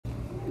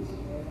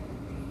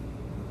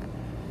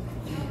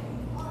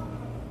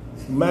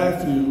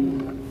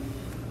Matthew,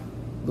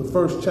 the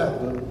first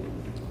chapter,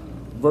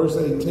 verse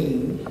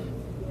 18,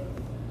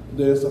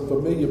 there's a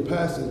familiar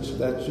passage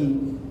that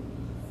you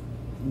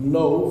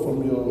know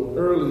from your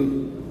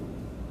early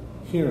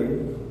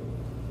hearing.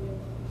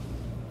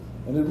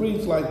 And it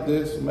reads like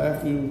this.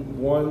 Matthew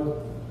 1,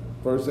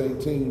 verse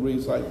 18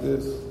 reads like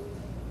this.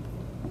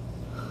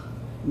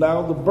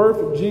 Now the birth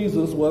of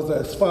Jesus was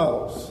as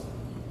follows.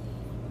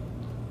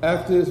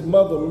 After his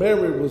mother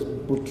Mary was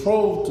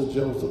betrothed to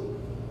Joseph,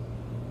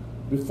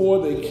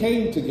 before they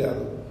came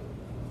together,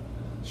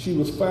 she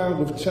was found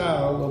with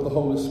child of the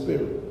Holy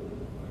Spirit.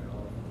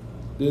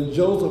 Then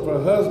Joseph,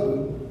 her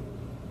husband,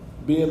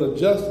 being a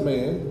just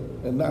man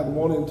and not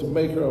wanting to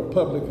make her a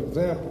public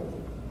example,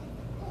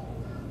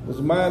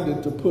 was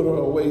minded to put her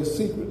away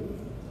secretly.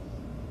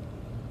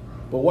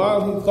 But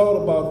while he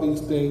thought about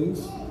these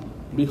things,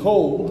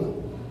 behold,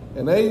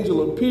 an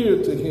angel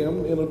appeared to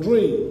him in a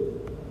dream,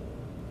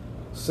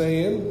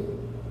 saying,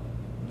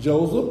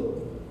 Joseph,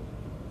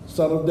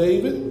 son of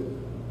David,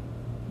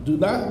 do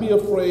not be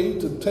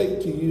afraid to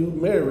take to you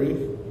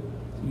Mary,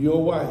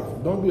 your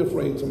wife. Don't be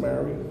afraid to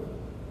marry her.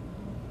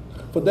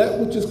 For that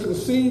which is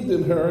conceived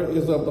in her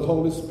is of the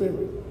Holy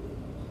Spirit.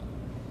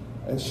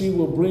 And she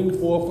will bring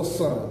forth a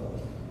son,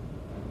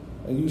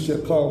 and you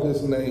shall call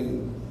his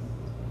name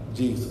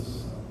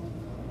Jesus.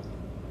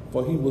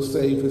 For he will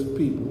save his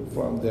people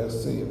from their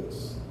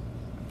sins.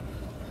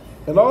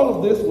 And all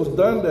of this was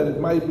done that it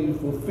might be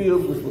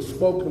fulfilled which was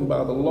spoken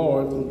by the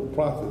Lord through the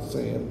prophet,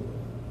 saying,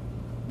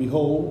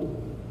 Behold,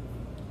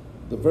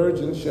 the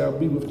virgin shall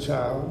be with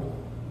child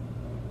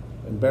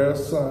and bear a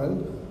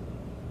son,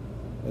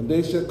 and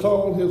they shall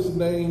call his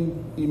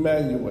name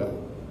Emmanuel,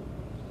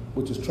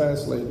 which is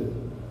translated,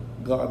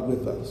 God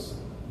with us.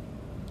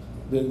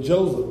 Then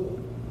Joseph,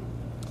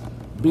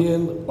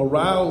 being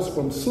aroused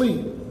from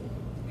sleep,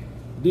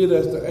 did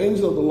as the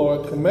angel of the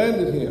Lord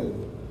commanded him,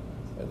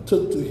 and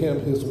took to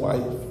him his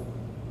wife,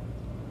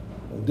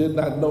 and did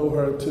not know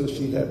her till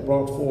she had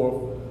brought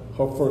forth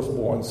her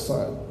firstborn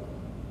son.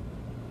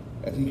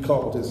 And he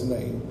called his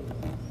name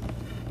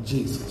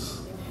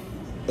Jesus.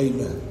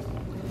 Amen.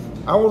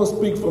 I want to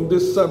speak from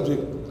this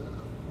subject,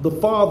 the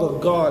Father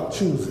God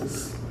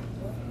chooses.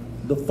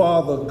 The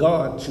Father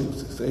God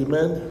chooses.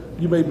 Amen.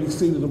 You may be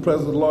seated in the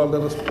presence of the Lord.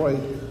 Let us pray.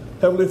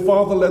 Heavenly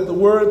Father, let the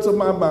words of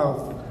my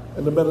mouth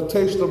and the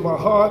meditation of my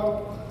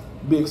heart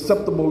be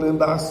acceptable in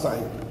thy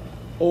sight.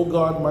 O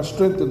God, my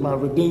strength and my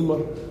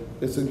Redeemer,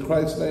 it's in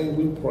Christ's name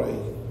we pray.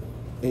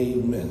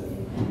 Amen.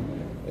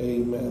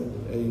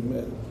 Amen.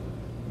 Amen.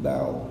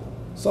 Now,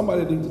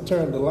 somebody needs to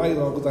turn the light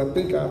on because I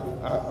think I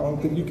don't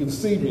think you can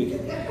see me.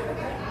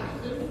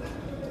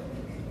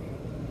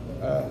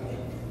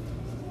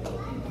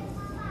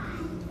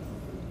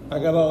 I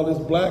got all this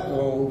black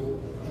on.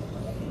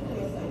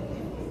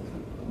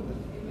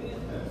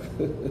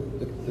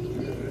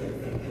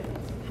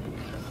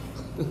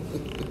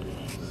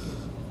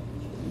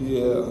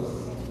 Yeah.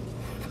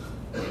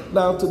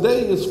 Now,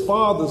 today is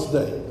Father's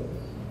Day.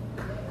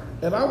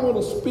 And I want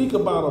to speak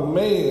about a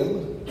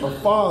man, a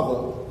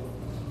father,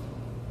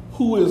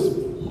 who is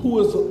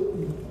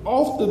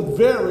often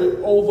very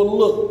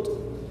overlooked.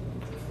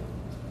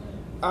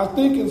 I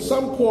think in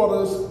some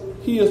quarters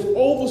he is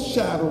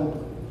overshadowed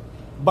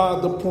by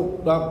the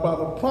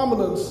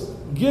prominence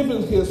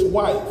given his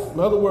wife. In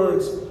other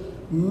words,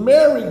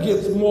 Mary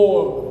gets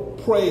more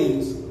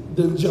praise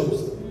than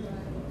Joseph.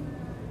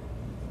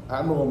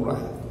 I know I'm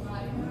right.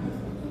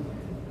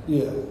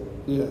 Yeah.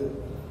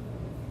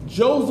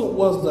 Joseph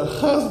was the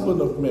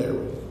husband of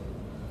Mary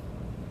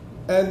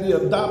and the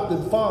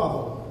adopted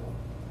father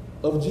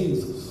of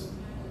Jesus.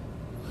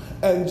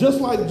 And just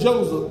like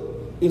Joseph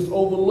is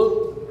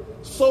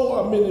overlooked, so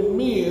are many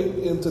men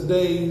in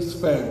today's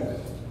family.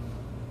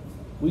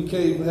 We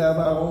can't even have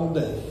our own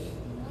day.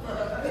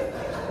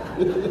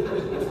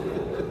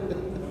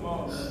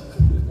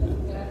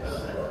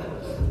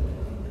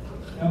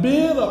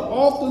 Men are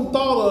often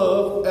thought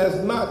of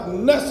as not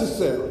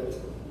necessary.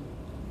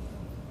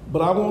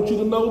 But I want you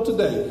to know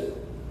today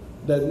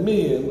that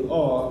men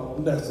are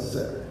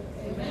necessary.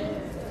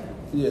 Amen.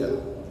 Yeah.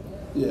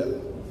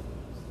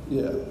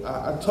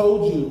 I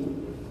told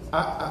you,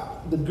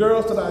 the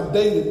girls that I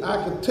dated,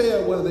 I could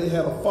tell whether they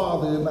had a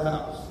father in the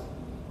house.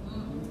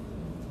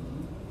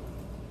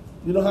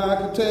 You know how I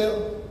could tell?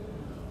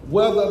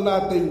 Whether or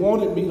not they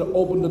wanted me to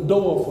open the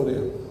door for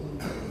them.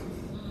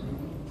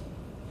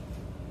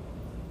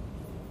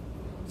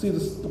 See,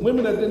 the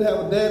women that didn't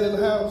have a dad in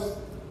the house,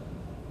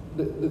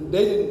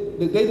 they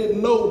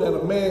didn't know that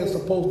a man's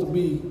supposed to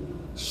be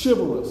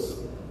chivalrous,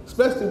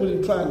 especially when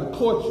he's trying to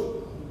court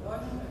you,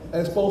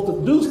 and supposed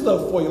to do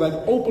stuff for you, like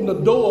open the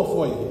door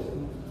for you.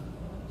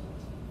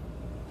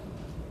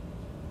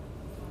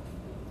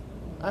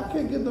 I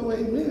can't get no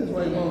amens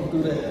why you want to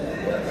do that.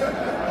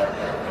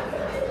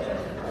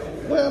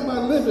 Where am I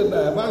living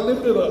now? Am I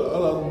living in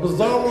a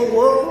bizarre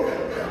world?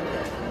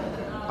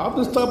 I'm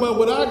just talking about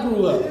when I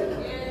grew up.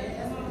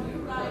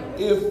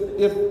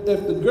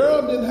 If the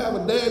girl didn't have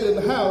a dad in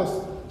the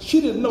house,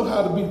 she didn't know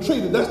how to be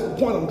treated. That's the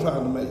point I'm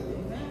trying to make.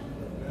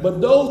 But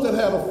those that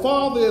had a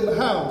father in the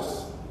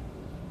house,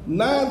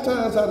 9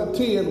 times out of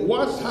 10,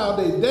 watched how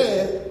their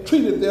dad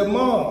treated their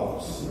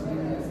moms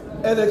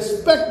and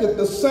expected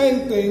the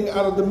same thing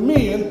out of the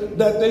men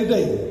that they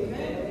dated.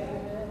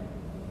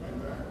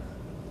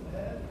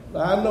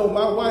 I know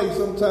my wife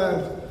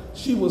sometimes,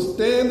 she will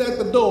stand at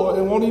the door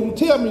and won't even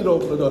tell me to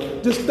open the door.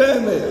 Just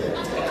stand there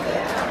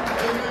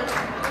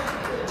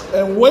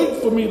and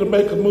wait for me to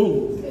make a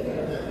move.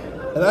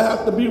 And I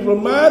have to be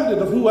reminded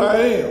of who I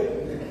am.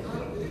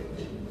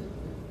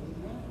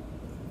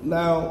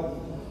 Now,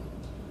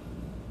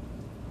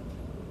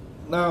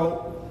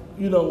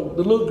 you know,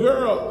 the little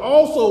girl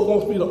also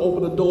wants me to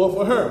open the door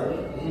for her.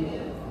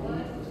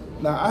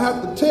 Now, I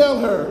have to tell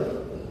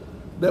her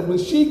that when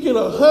she get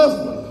a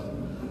husband,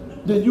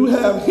 then you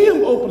have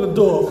him open the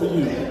door for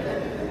you.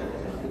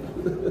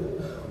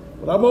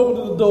 But I'm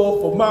opening the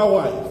door for my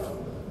wife.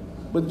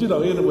 But, you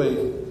know,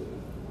 anyway,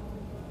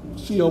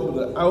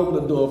 I open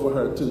the door for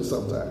her too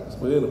sometimes.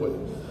 But anyway,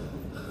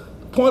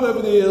 the point of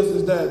it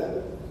is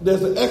that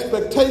there's an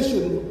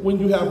expectation when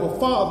you have a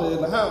father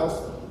in the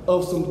house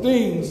of some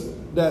things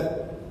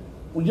that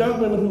young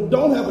women who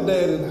don't have a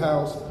dad in the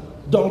house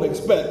don't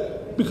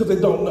expect because they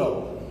don't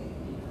know.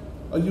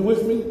 Are you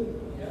with me?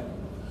 Yeah.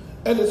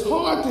 And it's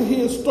hard to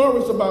hear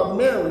stories about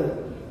Mary,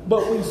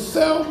 but we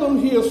seldom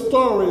hear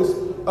stories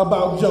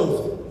about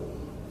Joseph.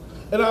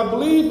 And I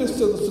believe it's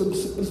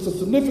a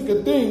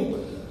significant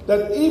thing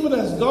that even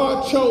as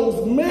God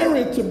chose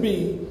Mary to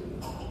be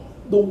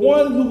the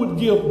one who would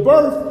give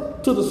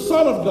birth to the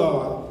Son of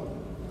God,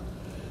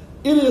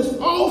 it is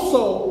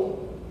also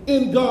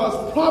in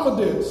God's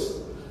providence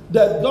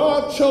that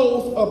God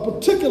chose a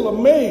particular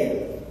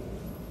man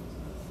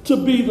to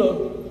be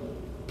the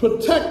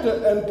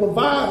protector and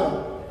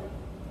provider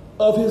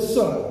of his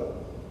son.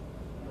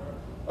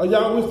 Are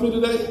y'all with me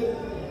today?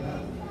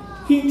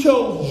 He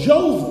chose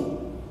Joseph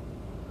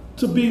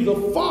to be the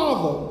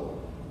father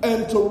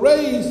and to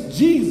raise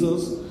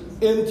Jesus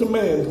into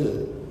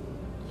manhood.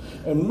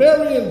 And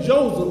Mary and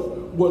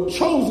Joseph were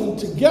chosen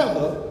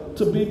together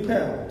to be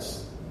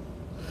parents.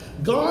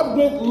 God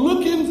went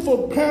looking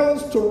for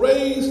parents to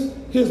raise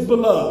his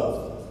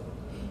beloved,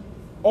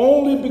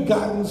 only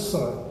begotten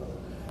son.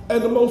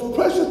 And the most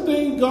precious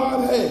thing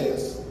God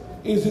has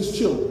is his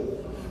children.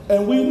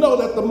 And we know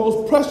that the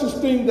most precious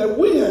thing that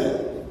we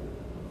have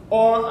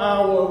are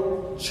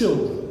our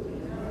children.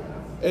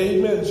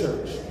 Amen,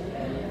 church.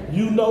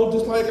 You know,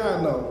 just like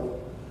I know,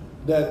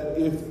 that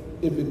if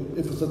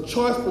it's a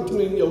choice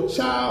between your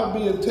child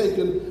being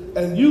taken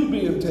and you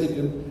being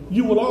taken,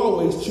 you will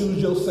always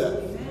choose yourself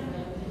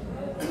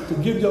to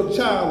give your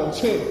child a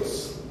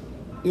chance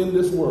in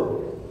this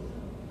world.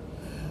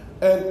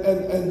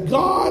 And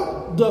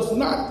God does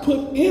not put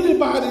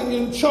anybody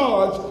in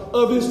charge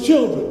of his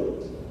children.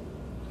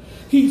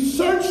 He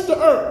searched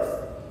the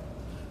earth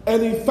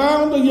and he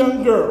found a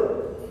young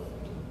girl.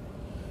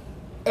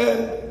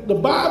 And the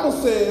Bible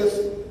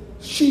says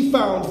she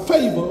found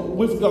favor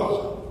with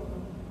God.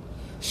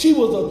 She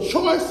was a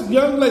choice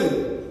young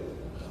lady,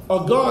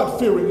 a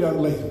God-fearing young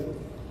lady.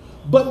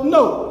 But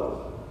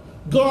no,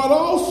 God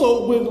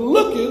also went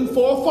looking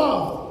for a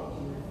father.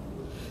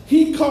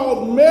 He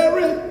called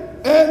Mary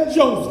and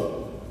Joseph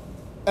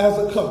as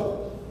a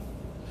couple.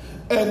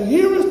 And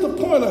here is the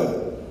point of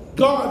it.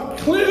 God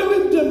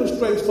clearly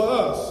demonstrates for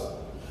us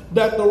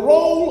that the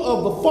role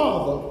of the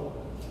father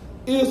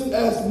is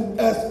as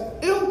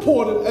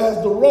important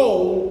as the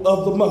role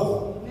of the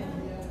mother.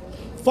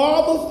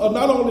 Fathers are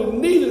not only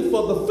needed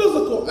for the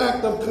physical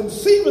act of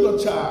conceiving a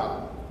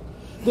child,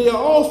 they are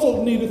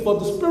also needed for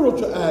the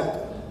spiritual act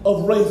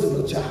of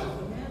raising a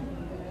child.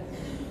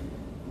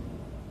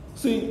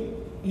 See,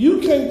 you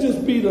can't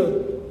just be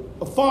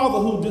a father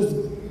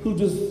who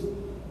just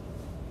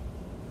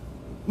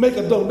make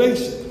a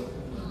donation.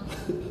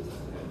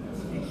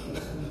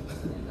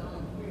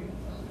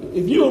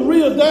 If you're a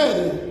real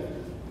daddy,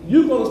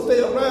 you're going to stay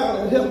around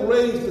and help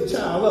raise the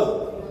child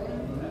up.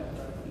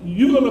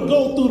 You're going to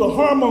go through the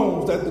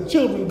hormones that the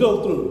children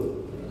go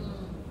through.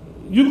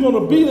 You're going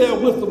to be there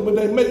with them when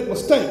they make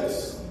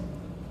mistakes.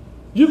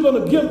 You're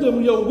going to give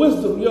them your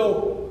wisdom,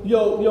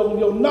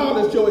 your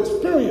knowledge, your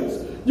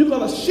experience. You're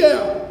going to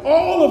share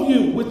all of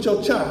you with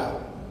your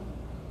child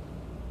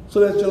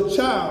so that your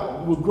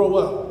child will grow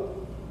up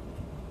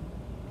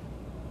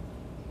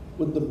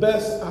with the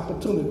best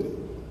opportunity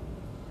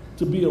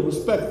to be a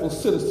respectful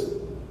citizen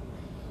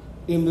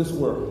in this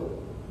world.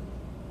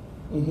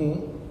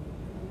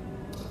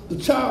 The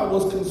child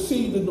was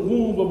conceived in the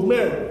womb of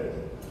Mary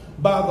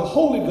by the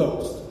Holy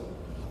Ghost.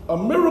 A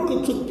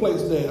miracle took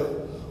place there,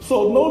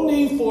 so no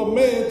need for a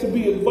man to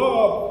be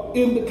involved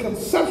in the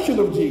conception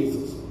of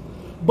Jesus.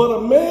 But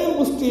a man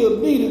was still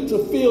needed to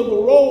fill the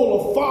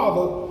role of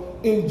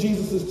father in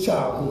Jesus'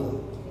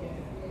 childhood.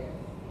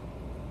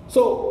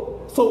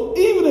 So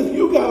even if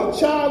you got a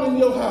child in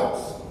your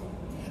house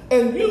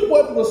and you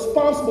weren't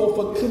responsible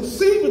for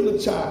conceiving the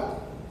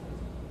child,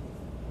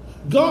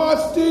 God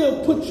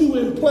still put you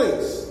in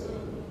place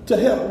to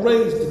help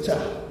raise the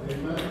child.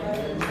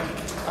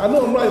 I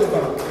know I'm right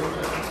about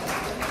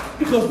it.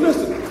 Because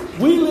listen,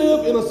 We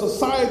live in a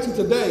society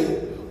today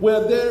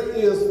where there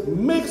is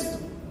mixed,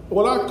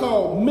 what I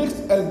call mixed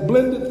and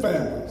blended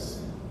families.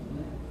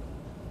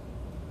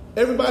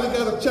 Everybody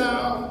got a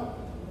child,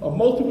 or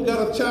most people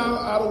got a child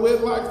out of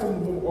wedlock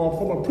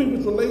from a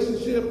previous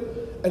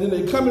relationship, and then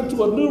they come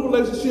into a new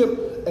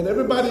relationship, and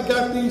everybody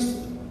got these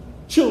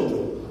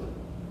children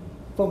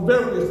from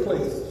various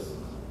places,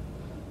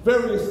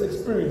 various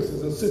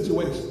experiences and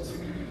situations.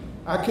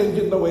 I can't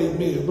get no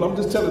amen, but I'm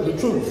just telling the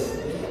truth.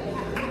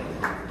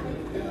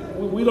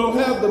 We don't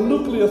have the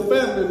nuclear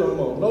family no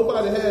more.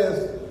 Nobody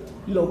has,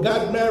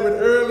 got married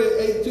early,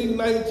 18,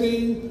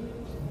 19,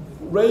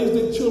 raised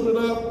their children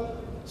up,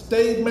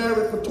 stayed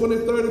married for 20,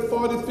 30,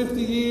 40,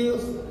 50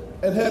 years,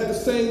 and had the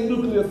same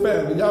nuclear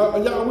family. Are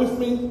y'all with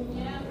me?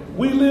 Yeah.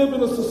 We live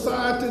in a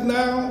society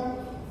now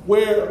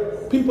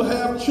where people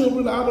have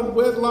children out of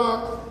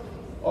wedlock,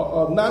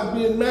 or not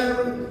being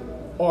married,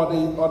 or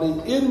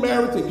they in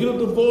marriage, they get a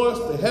divorce,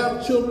 they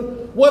have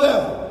children,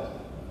 whatever.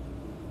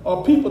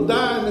 Or people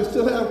die and they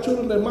still have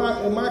children. In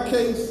my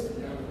case,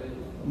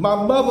 my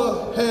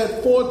mother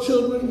had 4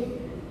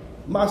 children.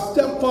 My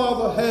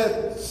stepfather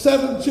had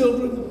 7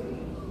 children.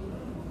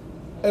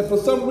 And for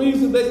some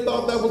reason, they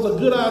thought that was a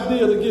good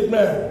idea to get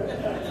married.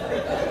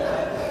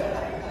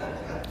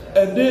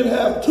 And then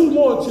have 2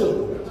 more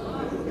children.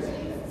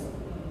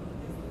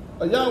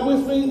 Are y'all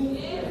with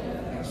me?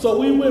 So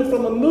we went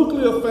from a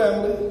nuclear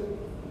family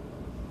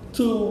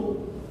to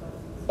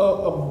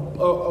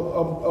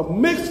a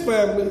mixed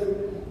family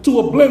to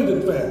a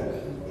blended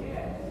family.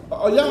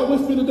 Are y'all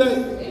with me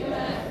today?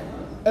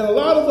 Amen. And a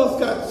lot of us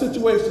got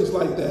situations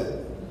like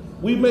that.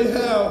 We may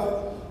have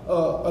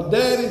a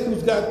daddy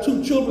who's got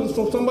 2 children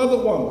from some other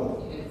woman.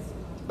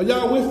 Are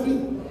y'all with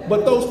me?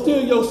 But those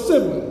still your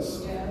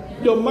siblings.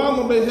 Your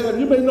mama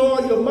you may know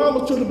all your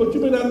mama's children, but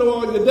you may not know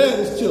all your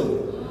daddy's children.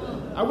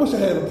 I wish I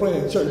had a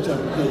praying church up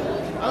here.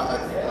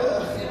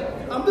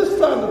 I'm just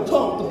trying to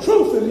talk the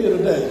truth in here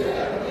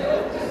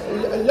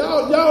today.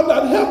 Y'all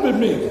not helping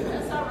me.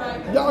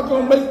 Y'all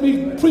gonna make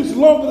me preach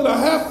longer than I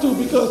have to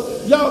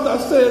because y'all not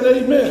saying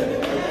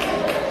amen.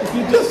 If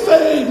you just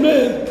say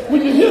amen,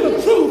 when you hear the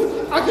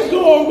truth, I can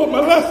go on with my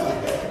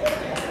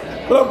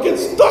lesson. But I'm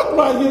getting stuck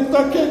right here because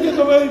I can't get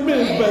no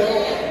amens, man.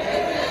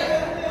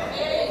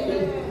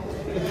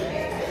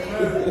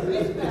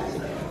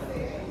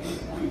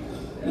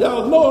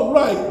 Y'all know I'm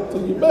right, so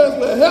you may as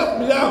well help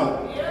me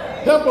out.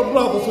 Help a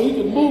brother so he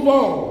can move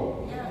on.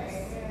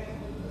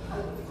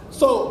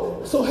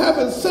 So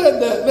having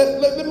said that,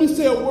 let me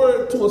say a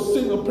word to a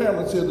single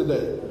parents here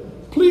today.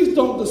 Please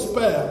don't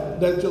despair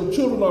that your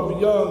children are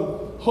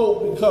beyond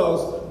hope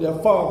because their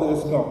father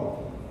is gone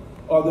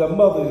or their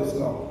mother is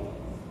gone.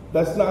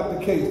 That's not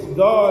the case.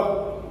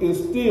 God is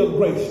still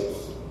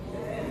gracious.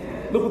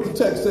 Look what the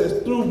text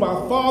says. Through my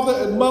father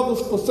and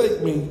mother's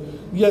forsake me,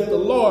 yet the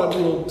Lord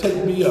will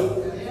take me up.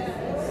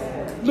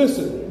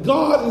 Listen,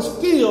 God is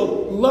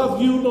still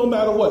love you no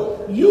matter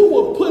what. You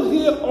were put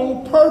here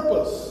on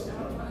purpose.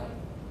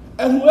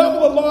 And whoever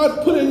the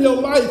Lord put in your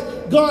life,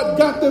 God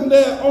got them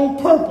there on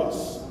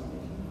purpose.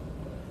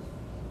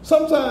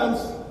 Sometimes,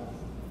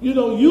 you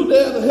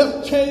there to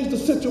help change the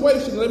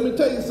situation. Let me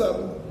tell you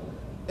something.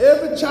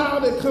 Every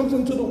child that comes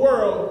into the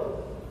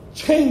world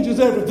changes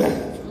everything.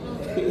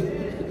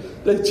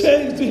 They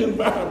change the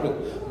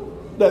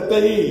environment that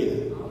they're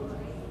in.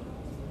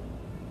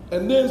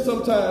 And then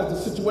sometimes the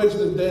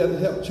situation is there to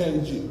help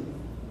change you,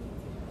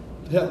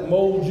 to help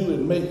mold you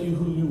and make you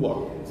who you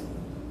are.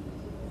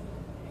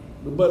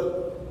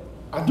 But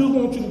I do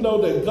want you to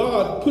know that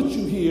God put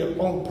you here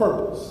on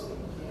purpose.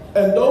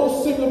 And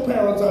those single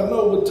parents I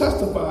know will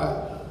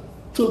testify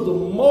to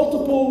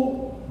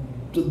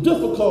the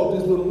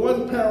difficulties when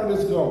one parent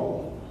is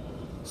gone.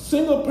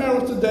 Single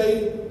parents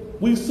today,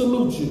 we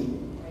salute you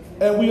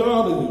and we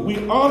honor you. We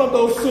honor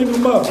those single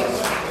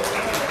mothers.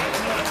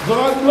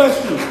 God bless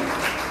you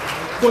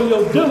for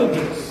your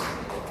diligence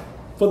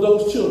for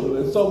those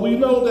children. And so we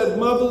know that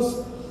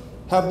mothers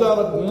have done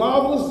a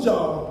marvelous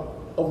job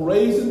of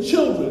raising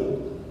children,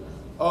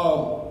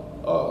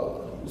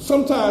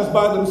 sometimes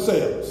by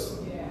themselves.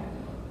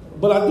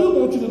 But I do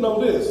want you to know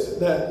this,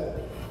 that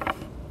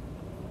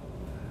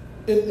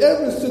in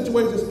every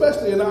situation,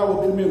 especially in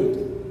our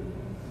community,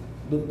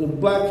 the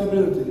black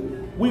community,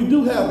 we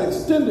do have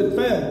extended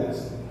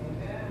families.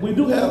 We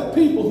do have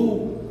people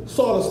who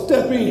sort of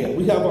step in.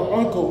 We have an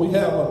uncle, we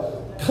have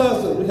a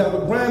cousin, we have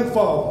a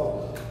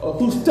grandfather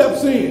who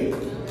steps in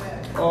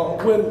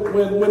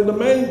when the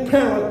main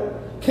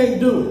parent can't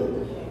do it.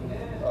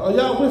 Are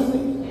y'all with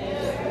me?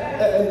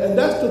 And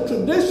that's the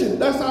tradition.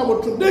 That's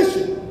our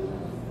tradition.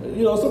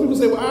 Some people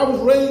say, well, I was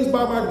raised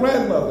by my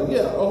grandmother.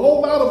 Yeah, a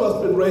whole lot of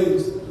us been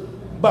raised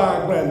by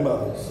our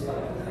grandmothers.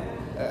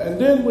 And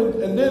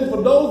then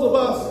for those of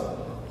us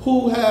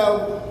who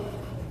have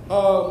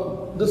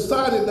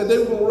decided that they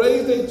were going to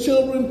raise their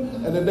children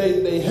and that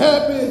they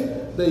happy,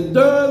 they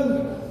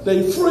done,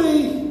 they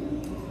free,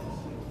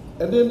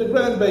 and then the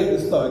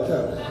grandbabies start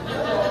coming.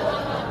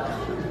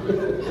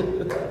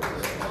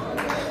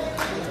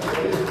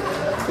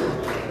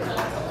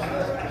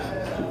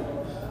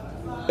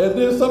 And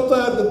then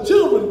sometimes the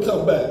children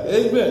come back.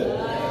 Amen.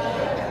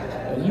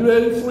 And you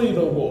ain't free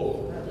no more.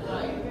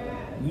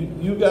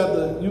 You got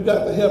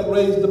to help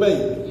raise the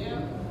baby.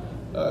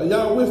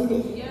 Y'all with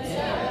me?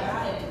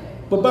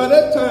 But by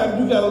that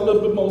time, you got a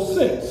little bit more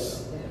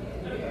sense.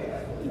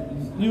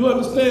 You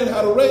understand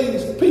how to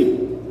raise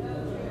people.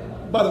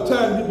 By the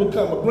time you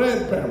become a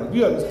grandparent,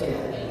 you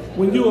understand.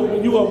 When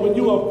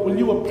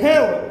you a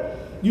parent,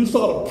 you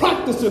start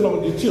practicing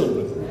on your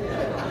children.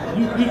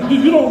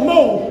 You don't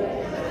know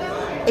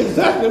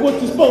exactly what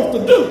you're supposed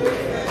to do,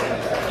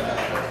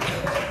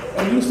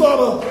 and you sort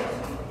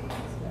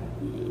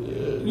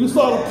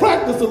of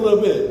practice a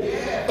little bit.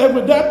 And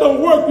when that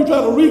don't work, you try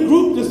to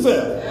regroup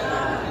yourself.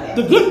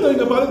 The good thing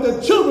about it is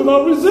that children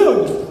are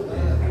resilient.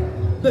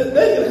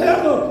 They can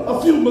handle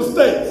a few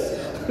mistakes.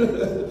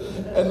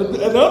 And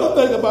the other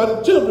thing about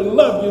it, children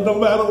love you no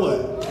matter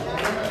what.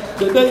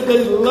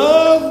 They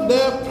love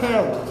their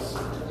parents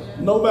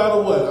no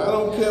matter what. I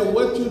don't care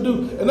what you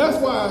do. And that's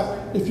why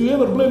if you're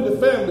in a blended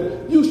family,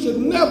 you should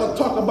never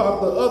talk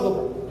about the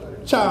other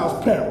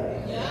child's parent.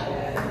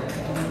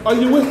 Are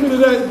you with me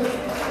today?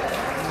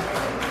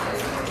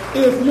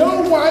 If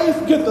your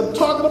wife gets to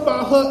talking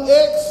about her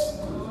ex,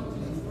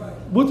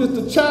 which is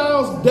the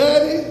child's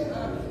daddy,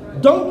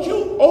 don't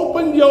you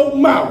open your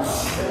mouth.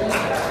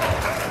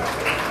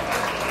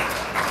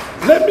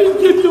 Let me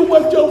give you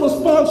what your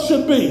response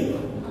should be.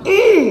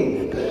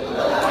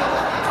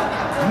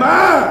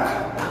 My.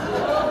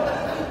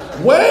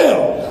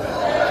 Well.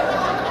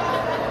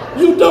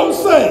 You don't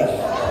say.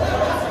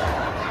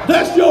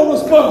 That's your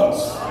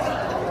response.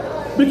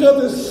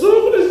 Because as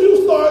soon as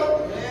you start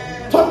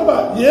talking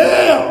about,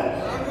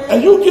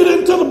 and you get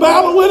into the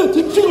battle with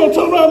it, she's going to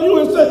turn around to you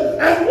and say,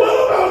 and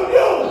what about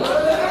you?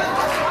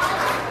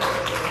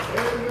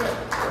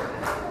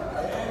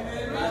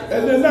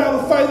 And then now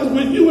the fight is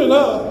with you and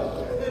her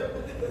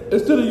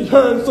instead of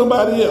hurting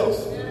somebody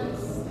else.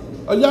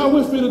 Are y'all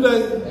with me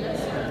today?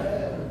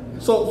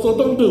 So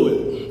don't do it.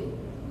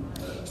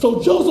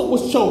 So Joseph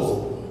was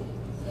chosen.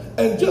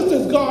 And just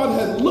as God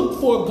had looked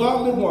for a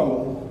godly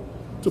woman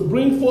to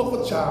bring forth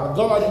a child,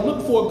 God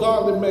looked for a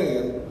godly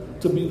man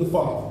to be the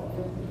father.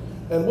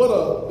 And what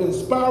an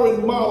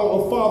inspiring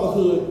model of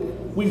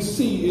fatherhood we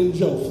see in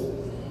Joseph.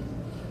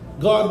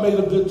 God made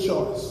a good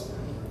choice.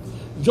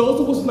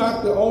 Joseph was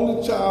not the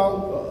only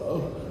child,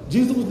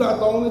 Jesus was not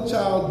the only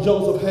child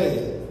Joseph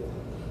had.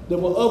 There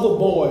were other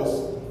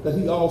boys that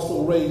he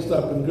also raised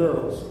up, and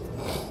girls.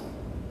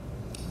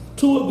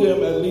 Two of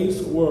them, at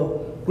least, were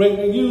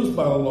greatly used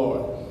by the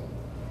Lord.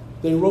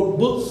 They wrote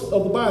books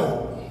of the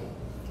Bible,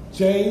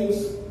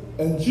 James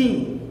and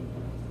Jude.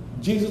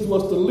 Jesus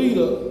was the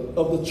leader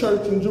of the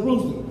church in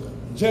Jerusalem.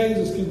 James,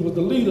 was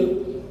the leader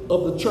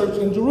of the church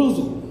in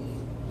Jerusalem.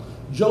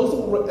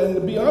 Joseph, and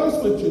to be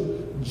honest with you,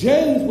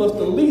 James was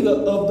the leader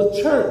of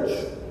the church,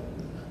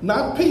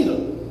 not Peter.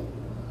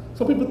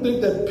 Some people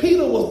think that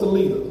Peter was the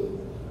leader.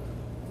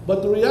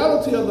 But the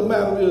reality of the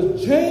matter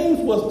is James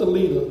was the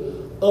leader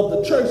of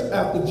the church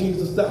after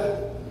Jesus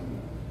died.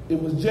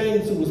 It was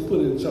James who was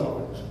put in charge.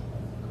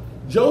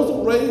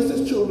 Joseph raised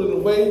his children in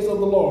the ways of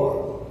the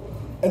Lord,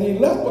 and he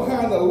left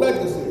behind a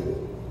legacy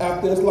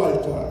after his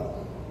lifetime.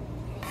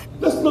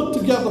 Let's look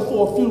together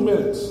for a few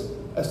minutes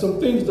at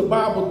some things the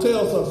Bible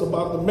tells us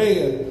about the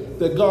man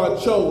that God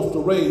chose to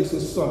raise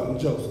his son,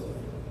 Joseph.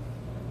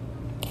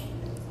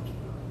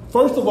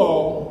 First of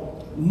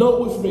all,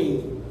 note with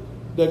me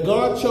that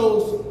God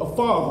chose a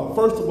father,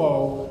 first of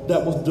all,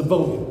 that was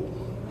devoted,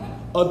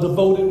 a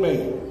devoted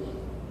man.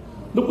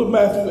 Look what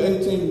Matthew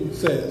 18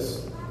 says.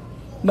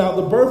 Now,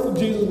 the birth of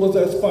Jesus was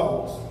as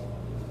follows.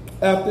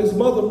 After his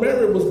mother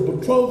Mary was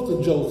betrothed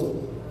to Joseph,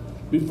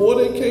 before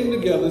they came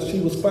together, she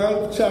was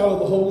found the child of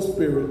the Holy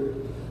Spirit.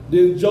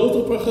 Then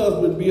Joseph, her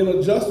husband, being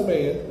a just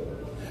man,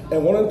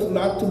 and wanting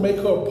not to make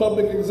her a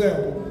public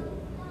example,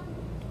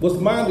 was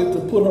minded to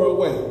put her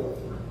away.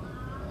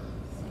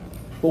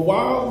 But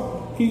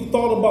while he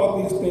thought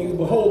about these things,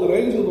 behold, an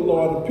angel of the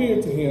Lord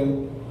appeared to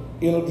him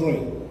in a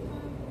dream.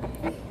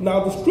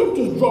 Now, the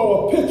scriptures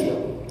draw a picture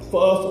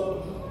for us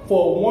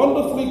for a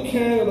wonderfully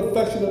caring and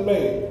affectionate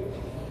man.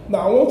 Now,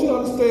 I want you to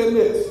understand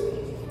this,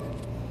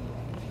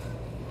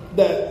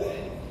 that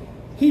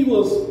he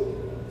was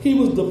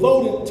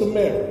devoted to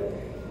Mary,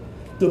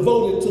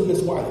 devoted to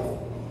his wife.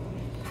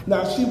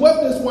 Now, she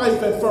wasn't his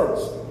wife at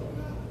first.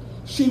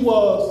 She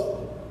was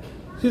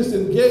his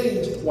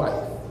engaged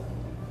wife.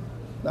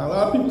 Now, a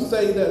lot of people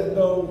say that,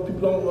 no,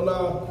 people don't know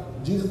now,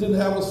 Jesus didn't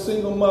have a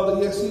single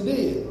mother. Yes, he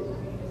did.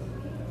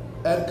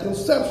 At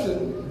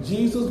conception,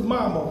 Jesus'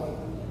 mama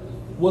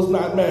was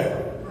not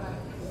married.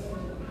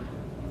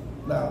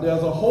 Now,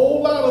 there's a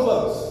whole lot of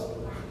us,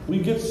 we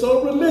get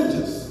so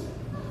religious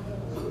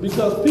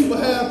because people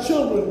have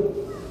children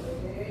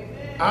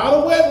out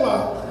of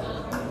wedlock,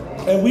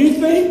 and we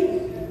think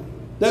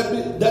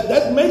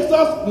that makes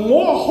us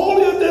more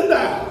holier than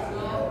thou.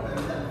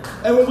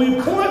 And when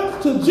we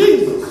point to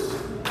Jesus,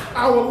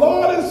 our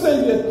Lord and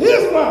Savior,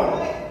 his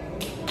mama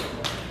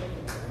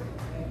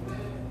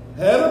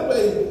had a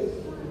baby,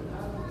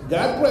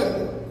 got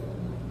pregnant,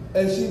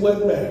 and she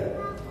wasn't married.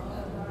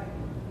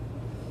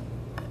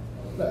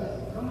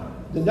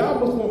 then y'all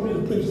must want me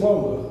to preach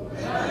longer.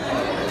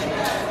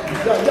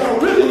 Y'all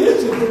really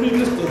itching for me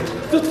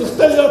just to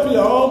stay up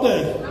here all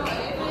day.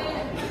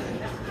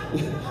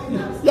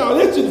 Y'all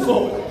itching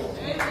for it.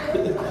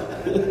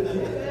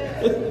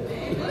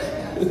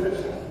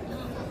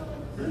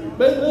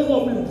 Maybe they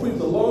want me to preach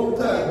a long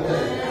time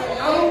today.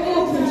 I don't want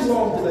to preach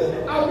long today.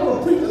 I want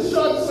to preach a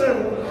short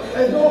sermon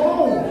and go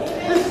home.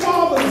 It's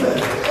Father's Day.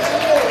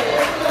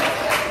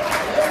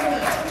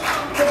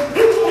 But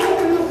people want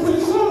me to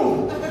preach long.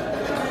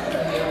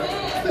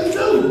 They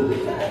do.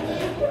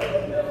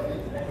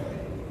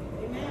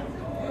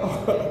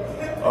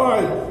 All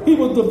right. He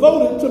was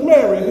devoted to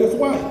Mary, his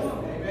wife.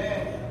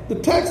 The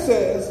text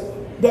says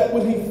that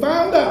when he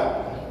found out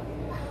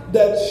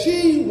that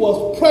she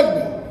was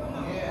pregnant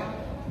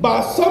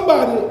by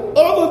somebody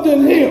other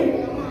than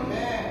him,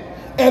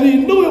 and he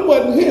knew it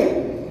wasn't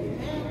him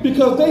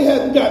because they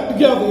hadn't got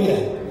together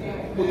yet,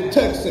 what the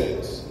text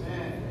says.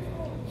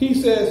 He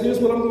says, here's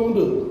what I'm going to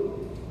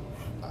do.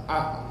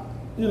 I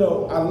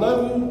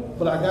love you,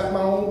 but I got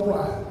my own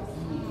pride.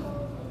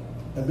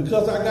 And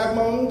because I got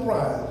my own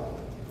pride,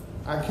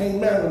 I can't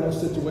marry no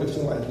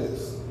situation like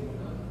this.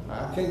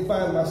 I can't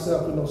find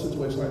myself in no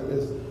situation like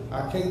this.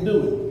 I can't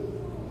do it.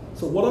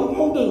 So what I'm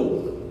going to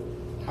do,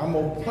 I'm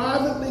going to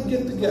privately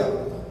get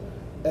together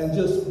and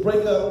just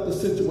break up the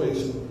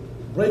situation.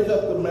 Break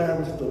up the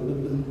marriage, the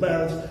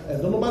marriage,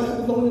 and don't nobody have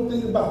to know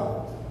anything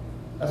about it.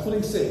 That's what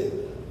he said.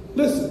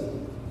 Listen,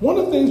 one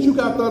of the things you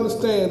got to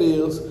understand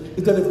is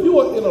that if you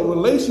are in a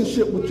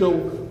relationship with your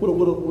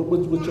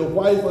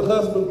wife or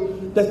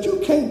husband, that you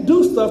can't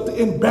do stuff to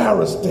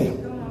embarrass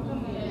them.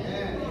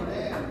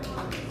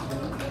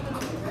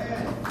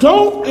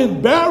 Don't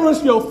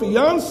embarrass your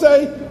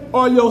fiance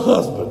or your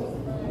husband.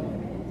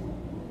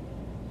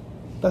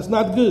 That's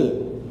not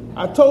good.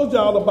 I told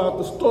y'all about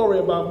the story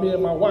about me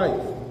and my wife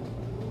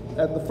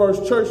at the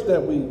first church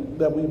that we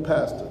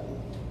pastored.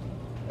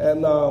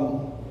 And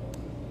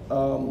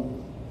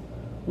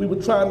we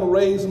were trying to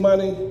raise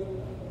money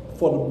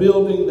for the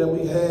building that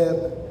we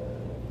had.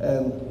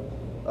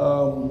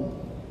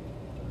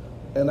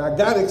 And I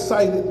got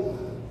excited.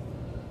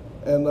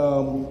 And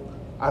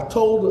I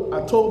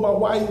told my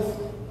wife,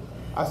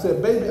 I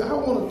said, baby, I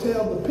want to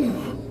tell the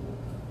people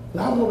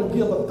that I want to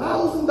give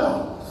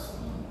 $1,000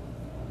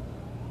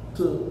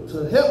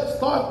 to help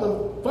start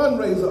the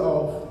fundraiser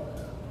off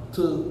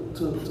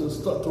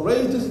to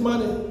raise this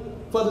money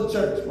for the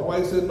church. My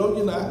wife said, no,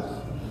 you're not.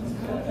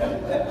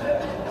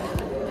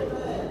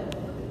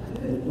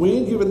 We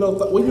ain't giving no,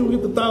 where you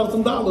get the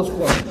 $1,000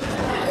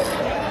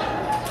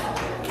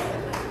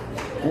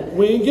 from?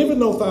 We ain't giving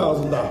no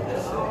 $1,000.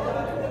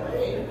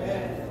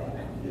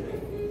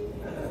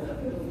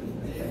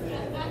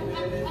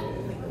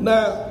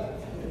 Now,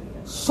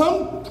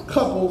 some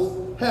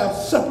couples have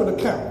separate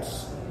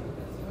accounts.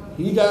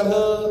 He got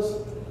hers,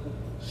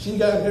 she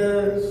got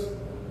hers,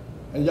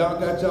 and y'all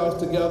got y'all's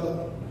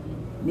together.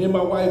 Me and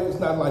my wife, it's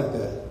not like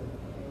that.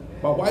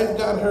 My wife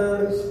got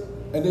hers,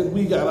 and then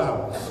we got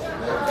ours.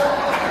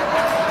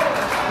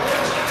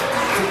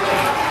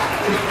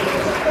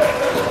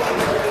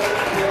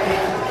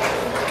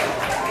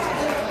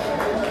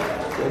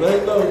 So there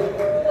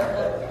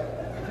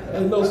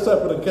ain't no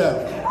separate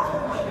account.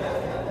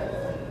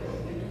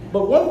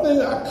 But one thing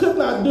I could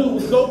not do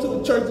was go to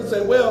the church and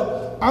say,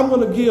 well, I'm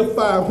going to give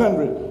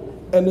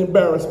 $500 and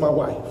embarrass my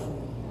wife.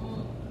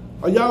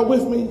 Are y'all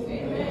with me?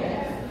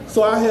 Amen.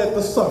 So I had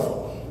to suffer.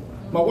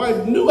 My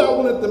wife knew I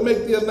wanted to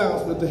make the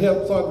announcement to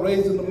help start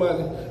raising the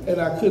money,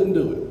 and I couldn't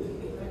do it.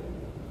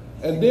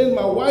 And then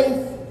my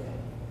wife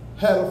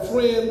had a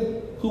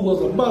friend who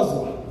was a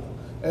Muslim,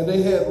 and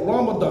they had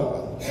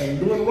Ramadan. And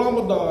during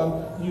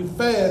Ramadan, you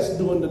fast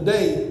during the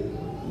day.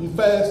 You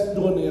fast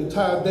during the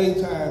entire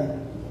daytime.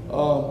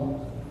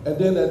 And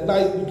then at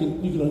night you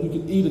can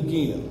eat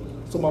again.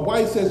 So my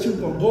wife said she was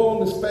going to go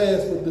on this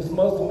fast with this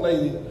Muslim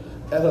lady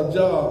at her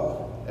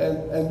job.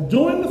 And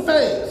during the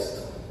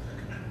fast,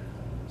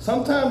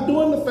 sometime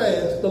during the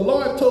fast, the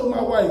Lord told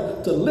my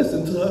wife to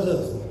listen to her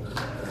husband.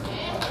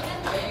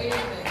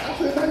 I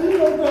said, now you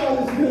know God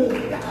is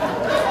good.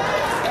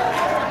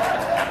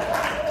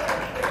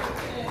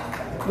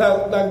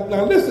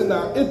 Now listen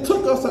now, it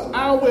took us an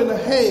hour and a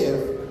half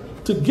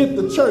to get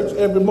to church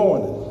every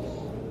morning.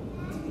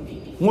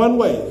 One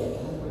way.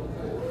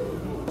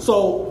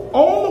 So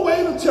on the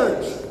way to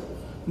church,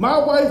 my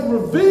wife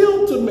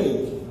revealed to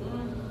me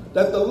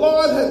that the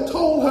Lord had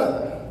told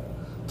her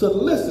to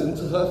listen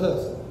to her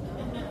husband.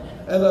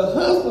 And her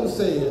husband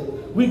said,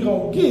 we're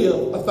going to give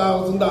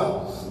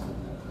 $1,000.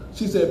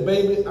 She said,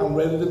 baby, I'm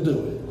ready to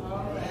do it.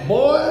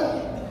 Boy,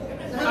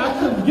 I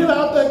couldn't get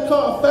out that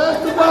car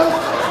fast enough.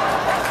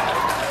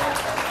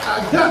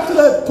 I got to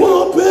that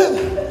pulpit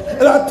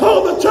and I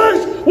told the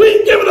church,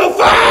 we give it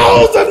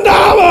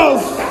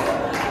 $1,000.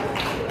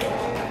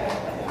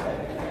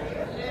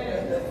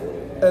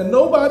 And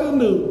nobody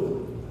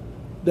knew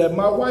that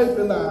my wife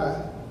and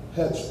I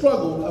had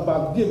struggled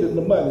about giving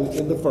the money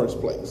in the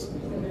first place.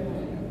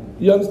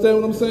 You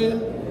understand what I'm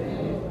saying?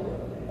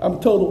 I'm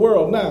told the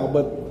world now,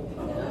 but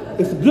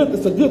it's a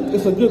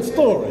good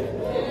story.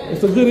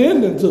 It's a good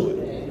ending to it.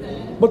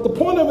 But the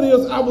point of it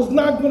is, I was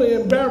not going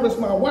to embarrass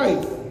my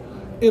wife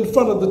in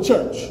front of the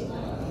church.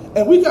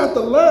 And we got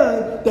to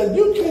learn that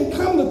you can't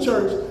come to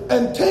church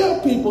and tell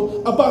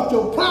people about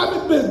your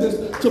private business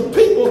to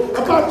people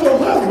about your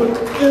husband.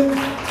 And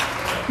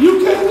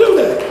you can't do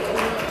that.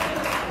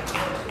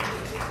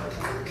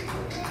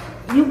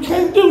 You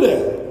can't do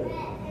that.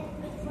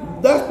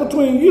 That's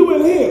between you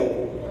and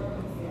him.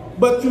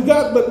 But he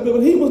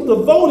was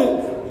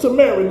devoted to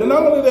Mary. And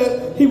not only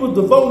that, he was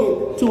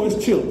devoted to his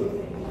children.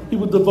 He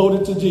was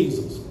devoted to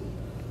Jesus.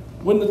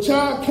 When the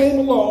child came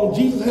along,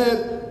 Jesus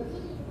had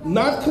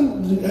not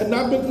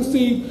been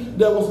conceived.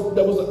 There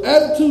was an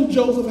attitude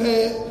Joseph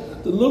had.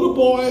 The little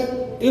boy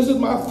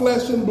isn't my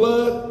flesh and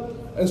blood.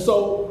 And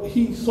so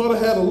he sort of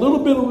had a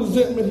little bit of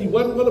resentment. He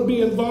wasn't going to be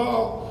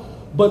involved.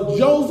 But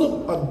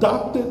Joseph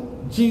adopted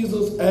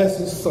Jesus as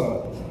his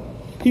son.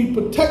 He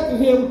protected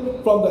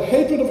him from the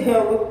hatred of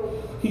Herod.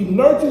 He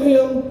nurtured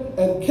him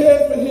and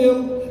cared for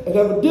him. And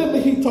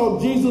evidently he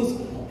taught Jesus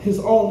his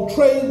own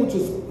trade, which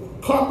is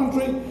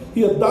carpentry.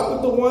 He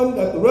adopted the one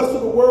that the rest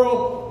of the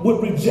world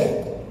would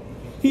reject.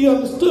 He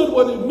understood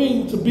what it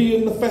means to be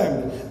in the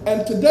family.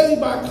 And today,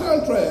 by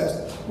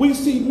contrast, we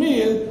see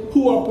men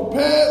who are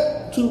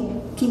prepared to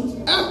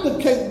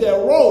abdicate their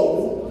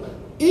role,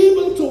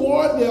 even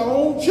toward their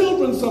own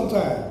children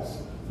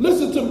sometimes.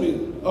 Listen to me,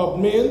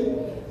 men.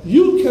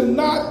 You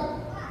cannot,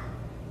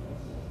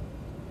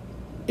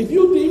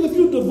 even if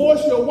you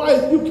divorce your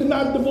wife, you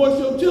cannot divorce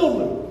your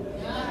children.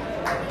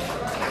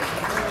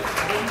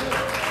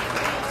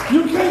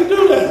 You can't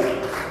do that.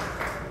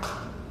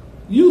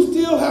 You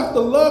still have to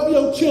love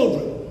your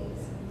children.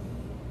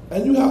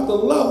 And you have to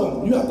love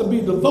them. You have to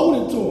be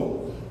devoted to them.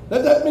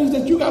 That means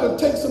that you got to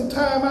take some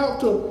time out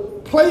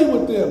to play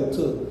with them,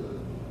 to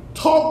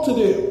talk to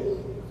them.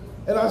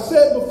 And I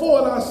said before,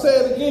 and I say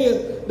it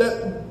again,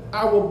 that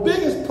our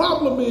biggest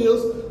problem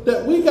is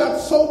that we got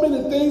so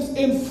many things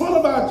in front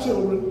of our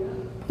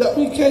children that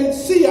we can't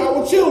see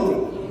our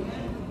children.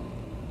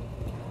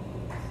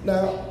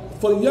 Now,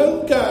 for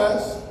young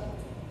guys,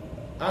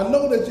 I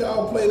know that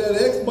y'all play that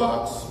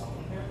Xbox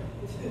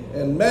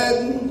and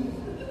Madden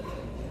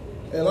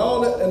and all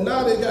that, and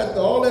now they got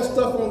all that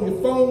stuff on your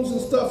phones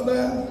and stuff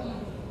now.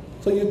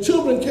 So your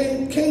children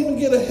can't even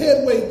get a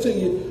headway to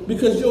you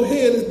because your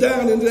head is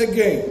down into that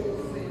game.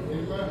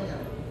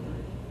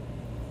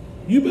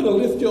 You better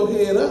lift your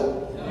head up.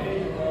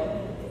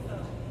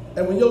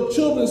 And when your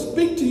children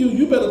speak to you,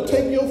 you better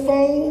take your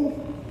phone.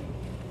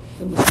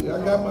 Let me see,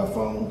 I got my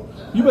phone.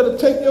 You better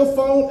take your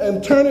phone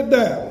and turn it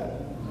down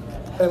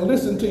and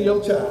listen to your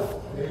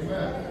child.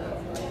 Amen.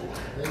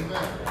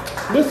 Amen.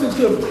 Listen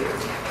to me.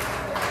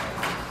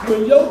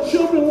 When your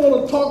children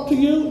want to talk to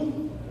you,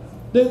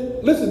 they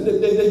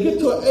get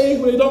to an age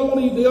where they don't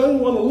even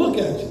want to look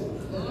at you.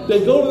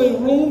 They go to their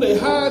room, they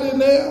hide in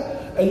there,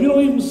 and you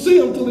don't even see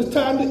them until it's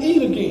time to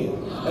eat again.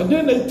 And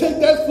then they take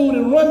that food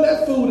and run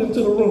that food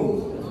into the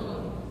room.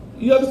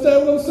 You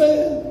understand what I'm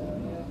saying?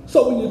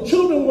 So when your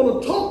children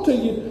want to talk to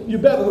you, you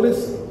better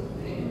listen.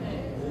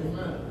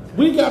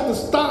 We got to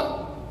stop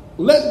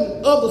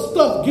letting other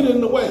stuff get in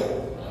the way.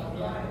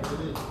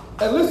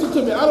 And listen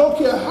to me, I don't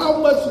care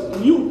how much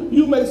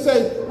you may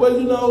say, well,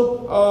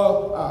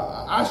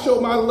 I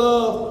show my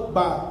love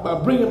by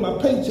bringing my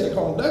paycheck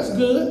home. That's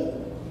good.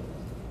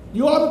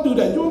 You ought to do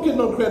that. You don't get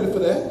no credit for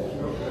that.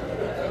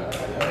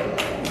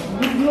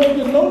 You don't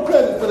get no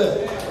credit for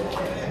that.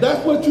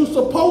 That's what you're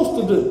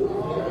supposed to do.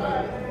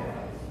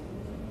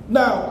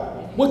 Now,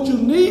 what you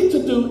need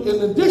to do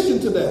in addition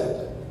to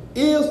that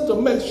is to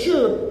make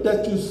sure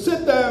that you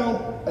sit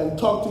down and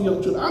talk to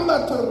your children. I'm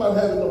not talking about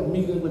having no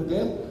meeting with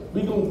them.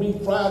 We're going to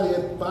meet Friday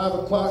at 5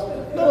 o'clock.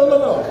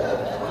 No.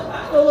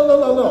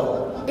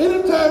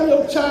 Anytime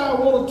your child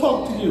want to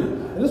talk to you,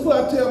 and this is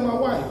what I tell my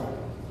wife,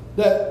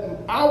 that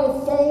our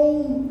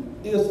phone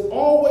is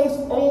always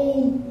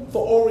on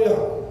for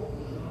Oriana.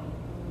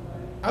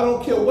 I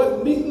don't care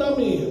what meeting I'm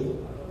in,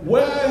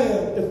 where I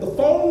am. If the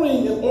phone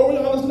rings and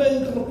Oriana's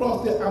name comes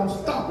across there, I'm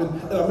stopping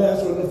and I'm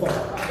answering the phone.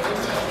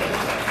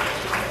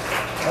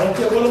 I don't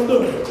care what I'm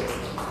doing.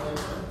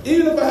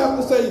 Even if I have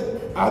to say,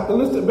 I have to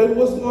listen, baby,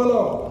 what's going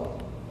on?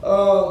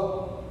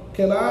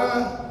 Can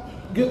I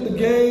get the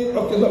game?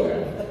 Okay, look,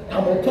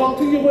 I'm going to talk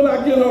to you when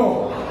I get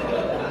home.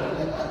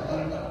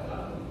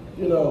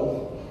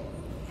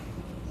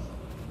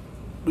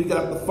 We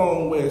got the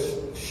phone where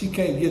she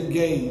can't get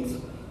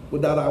games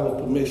without our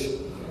permission.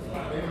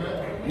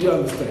 You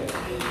understand?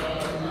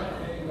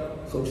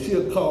 So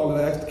she'll call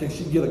and ask, can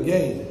she get a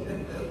game?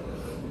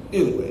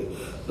 Anyway,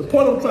 the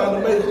point I'm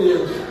trying to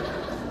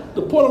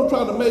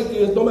make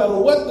is no matter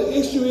what the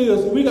issue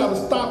is, we got to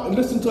stop and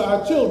listen to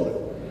our children.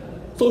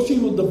 So she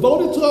was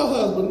devoted to her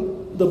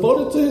husband,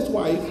 devoted to his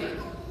wife.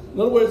 In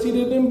other words, he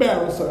didn't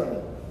embarrass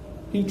her.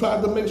 He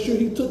tried to make sure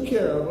he took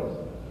care of her.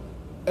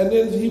 And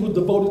then he was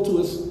devoted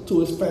to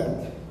his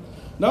family.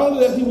 Not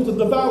only that, he was a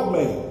devout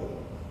man.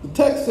 The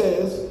text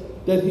says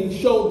that he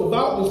showed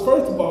devoutness,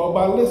 first of all,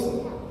 by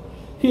listening.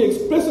 He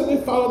explicitly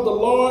followed the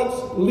Lord's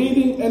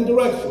leading and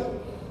direction.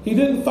 He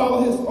didn't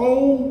follow his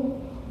own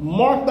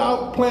marked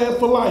out plan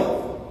for life.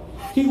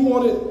 He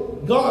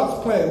wanted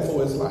God's plan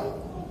for his life.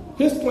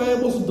 His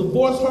plan was to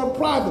divorce her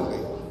privately.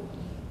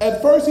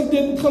 At first, he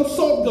didn't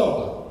consult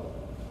God,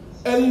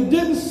 and he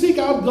didn't seek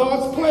out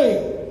God's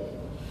plan.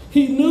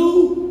 He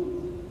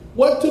knew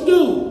what to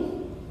do.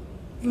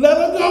 Let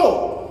her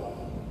go.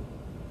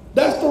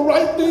 That's the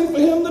right thing for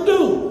him to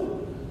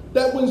do.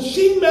 That when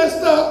she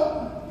messed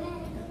up,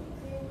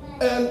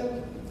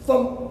 and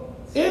from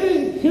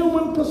any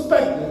human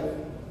perspective,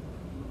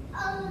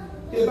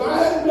 if I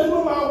hadn't been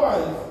with my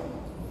wife,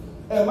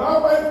 and my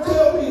wife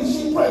tell me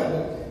she's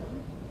pregnant,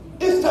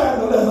 it's time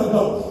to let her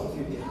go.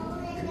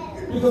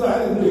 Because I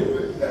didn't do it.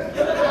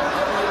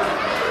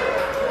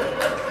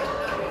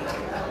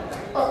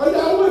 Are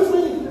y'all with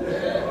me?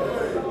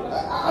 I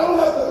don't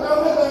have to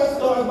ask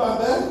God about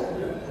that.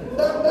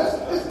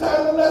 It's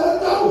time to let her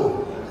go.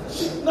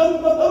 In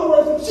other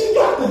words, she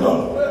got to go.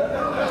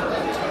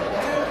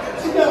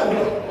 She got to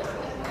go.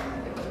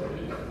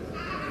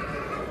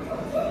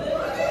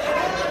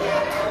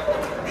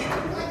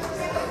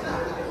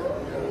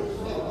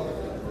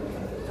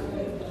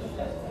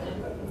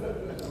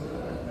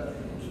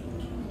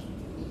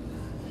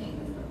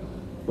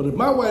 But if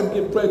my wife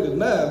get pregnant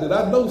now, then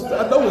I know it's God.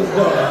 I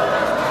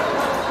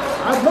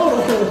know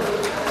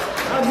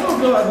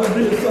God will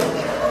do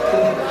something.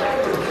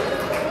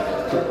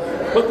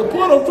 But the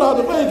point I'm trying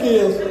to make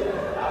is,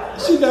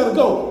 she got to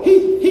go.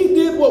 He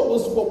did what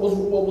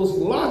was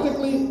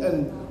logically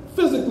and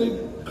physically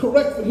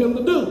correct for him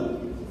to do,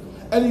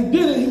 and he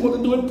did it. He wanted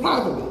to do it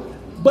privately.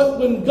 But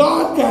when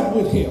God got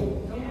with him,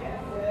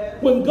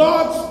 when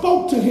God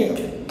spoke to him,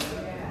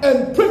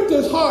 and pricked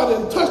his heart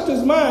and touched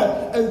his mind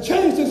and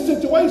changed his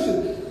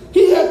situation,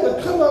 he had to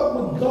come up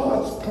with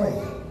God's plan.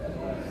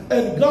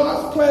 And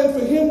God's plan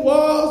for him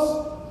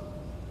was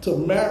to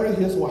marry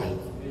his wife.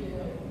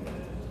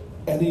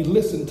 And he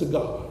listened to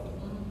God.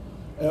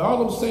 And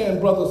all I'm saying,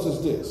 brothers,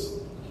 is this,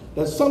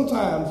 that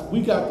sometimes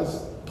we got to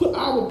put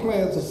our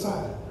plans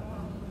aside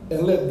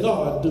and let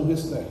God do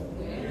his thing.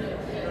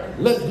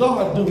 Let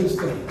God do his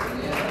thing.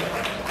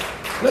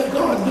 Let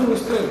God do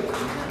his thing.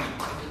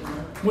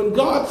 When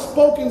God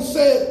spoke and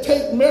said,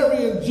 take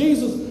Mary and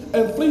Jesus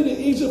and flee to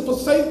Egypt for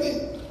safety,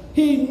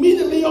 he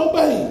immediately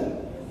obeyed.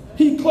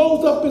 He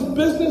closed up his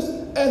business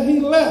and he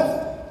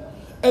left.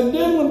 And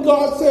then when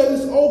God said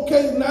it's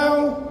okay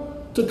now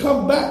to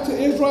come back to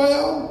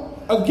Israel,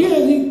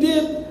 again he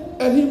did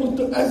as he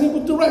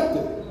was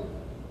directed.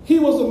 He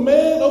was a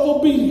man of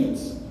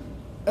obedience.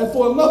 And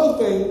for another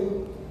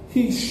thing,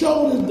 he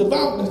showed his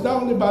devoutness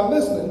not only by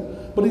listening,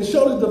 but he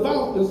showed his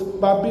devoutness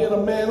by being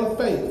a man of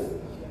faith.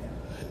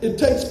 It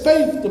takes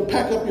faith to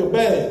pack up your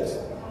bags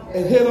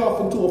and head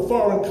off into a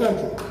foreign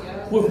country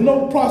with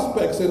no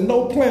prospects and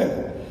no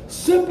planning,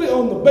 simply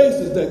on the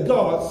basis that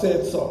God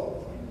said so.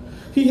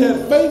 He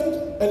had faith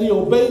and he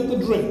obeyed the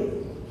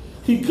dream.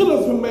 He could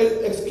have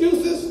made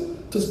excuses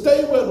to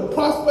stay where the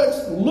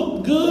prospects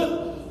looked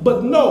good,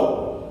 but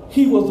no,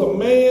 he was a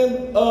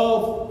man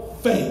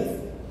of faith.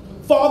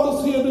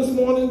 Fathers here this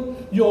morning,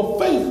 your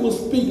faith will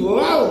speak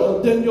louder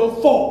than your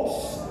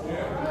faults.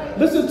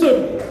 Listen to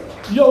me.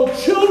 Your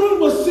children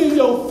will see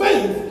your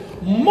faith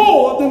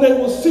more than they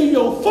will see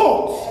your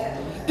faults.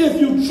 If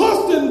you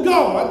trust in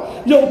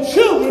God, your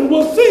children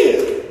will see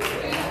it.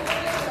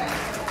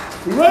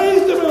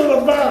 Raise them in an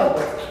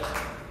environment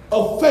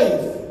of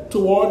faith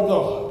toward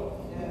God.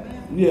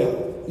 Yeah.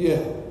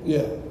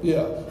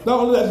 Not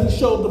only that, he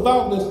showed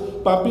devoutness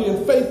by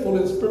being faithful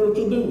in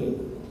spiritual duty.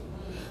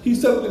 He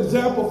set an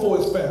example for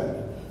his family,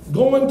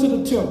 going to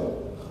the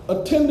temple,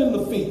 attending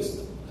the feast.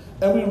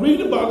 And we read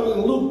about it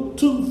in Luke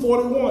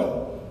 2:41,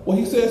 where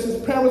he says his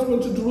parents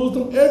went to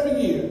Jerusalem every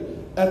year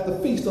at the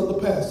feast of the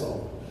Passover.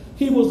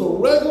 He was a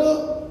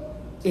regular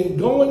in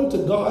going to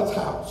God's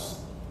house.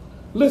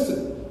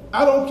 Listen,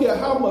 I don't care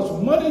how much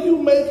money you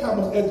make, how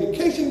much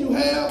education you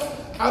have,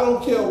 I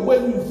don't care where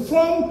you're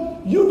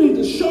from, you need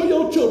to show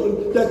your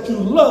children that you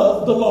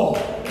love the Lord.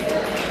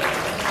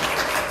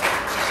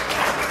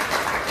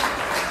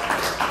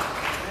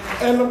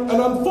 And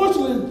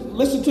unfortunately,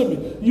 listen to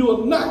me, you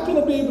are not going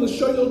to be able to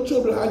show your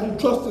children how you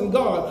trust in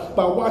God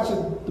by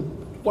watching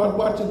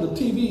the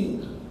TV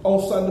on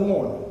Sunday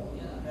morning.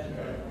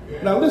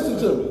 Now listen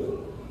to me.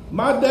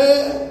 My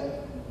dad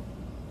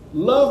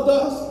loved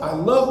us. I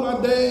love my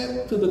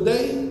dad to the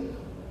day.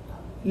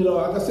 You know,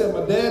 like I said,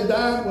 my dad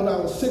died when I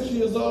was 6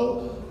 years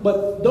old.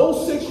 But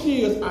those 6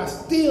 years, I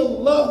still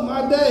love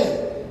my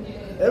dad.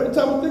 Every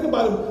time I think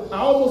about him, I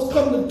almost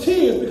come to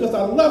tears because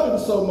I love him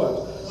so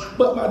much.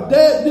 But my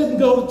dad didn't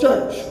go to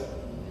church.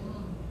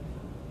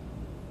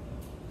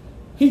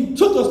 He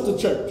took us to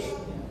church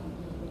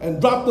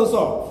and dropped us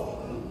off.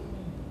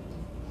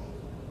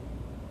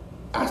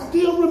 I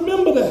still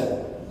remember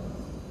that.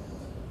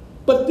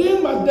 But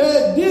then my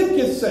dad did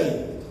get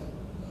saved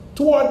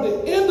toward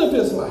the end of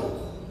his life.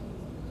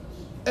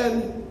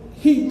 And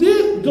he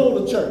did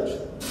go to church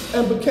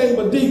and became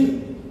a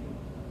deacon.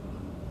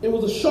 It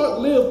was a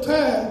short-lived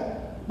time,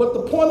 but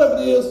the point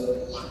of it is,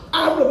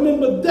 I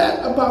remember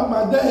that about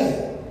my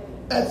dad.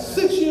 At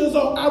 6 years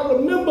old, I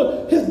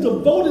remember his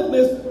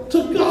devotedness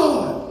to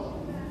God.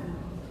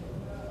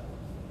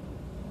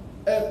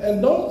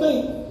 And don't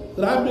think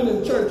that I've been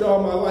in church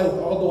all my life,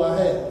 although I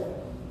have.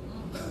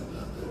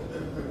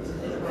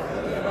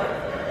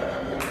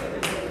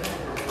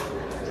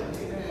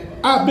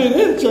 I've been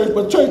in church,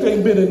 but church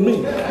ain't been in me.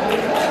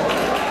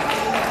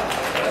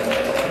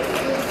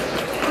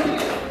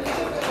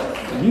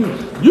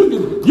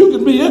 You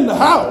can be in the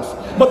house,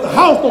 but the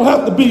house don't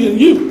have to be in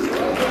you.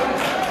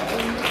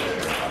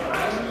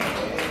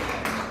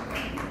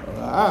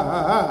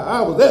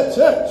 I was at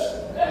church.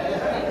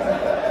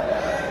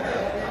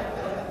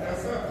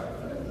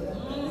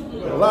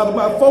 A lot of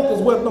my focus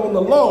wasn't on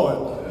the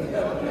Lord.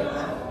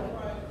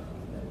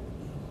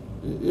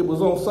 It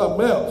was on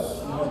something else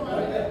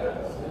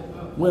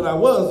when I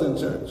was in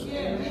church.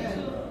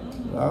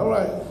 All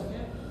right.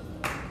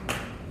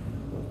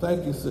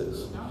 Thank you,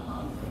 sis.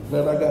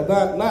 Now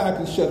I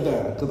can shut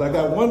down because I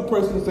got one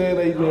person saying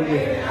amen with me.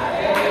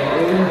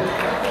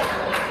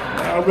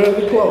 I'm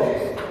ready to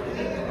close.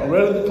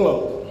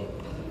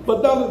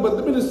 But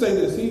let me just say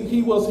this: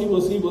 he was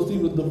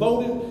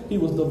devoted. He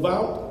was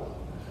devout.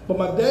 But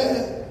my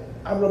dad,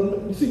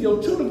 you see,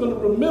 your children are going to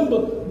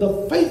remember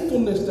the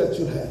faithfulness that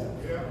you have.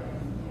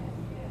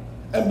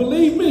 And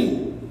believe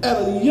me, at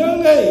a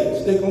young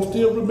age, they're going to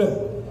still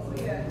remember.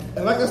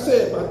 And like I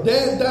said, my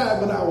dad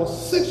died when I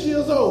was 6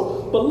 years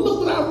old. But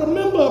look what I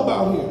remember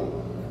about him.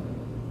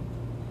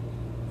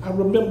 I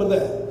remember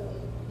that.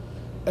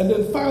 And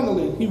then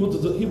finally, he was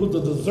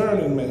a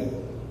discerning man.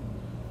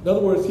 In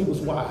other words, he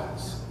was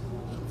wise.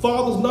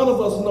 Fathers, none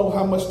of us know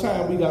how much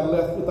time we got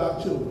left with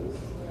our children,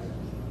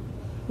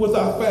 with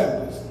our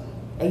families.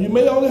 And you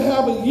may only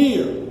have a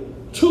year,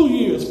 2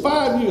 years,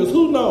 5 years,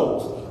 who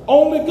knows?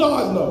 Only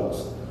God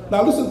knows.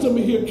 Now listen to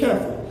me here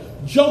carefully.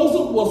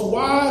 Joseph was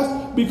wise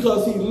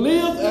because he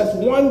lived as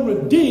one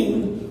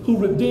redeemed who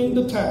redeemed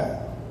the time.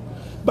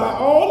 By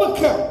all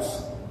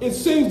accounts, it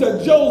seems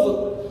that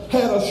Joseph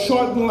had a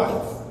shortened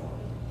life.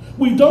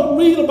 We don't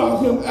read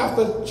about him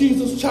after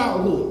Jesus'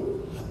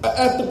 childhood.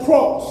 At the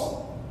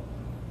cross,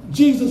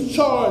 Jesus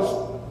charged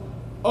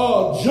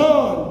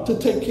John to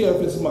take care of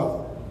his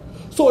mother.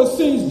 So it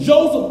seems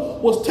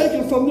Joseph was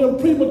taken from them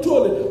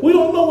prematurely. We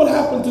don't know what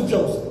happened to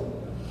Joseph.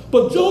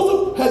 But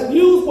Joseph had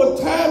used what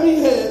time he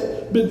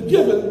had been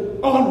given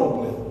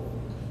honorably.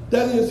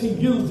 That is, he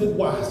used it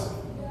wisely.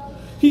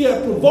 He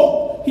had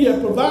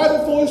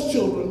provided for his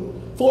children,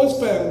 for his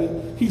family.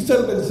 He set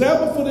an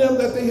example for them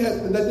that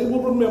they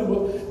will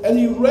remember, and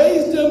he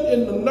raised them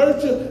in the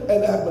nurture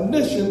and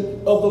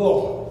admonition of the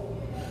Lord.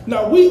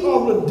 Now we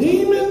are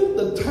redeeming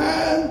the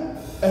time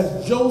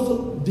as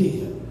Joseph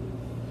did.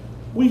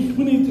 We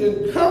need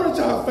to encourage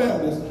our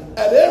families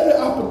at every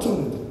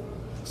opportunity,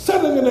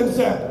 setting an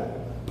example,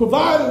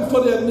 providing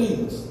for their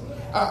needs.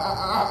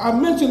 I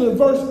mentioned in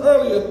verse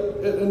earlier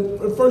in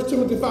 1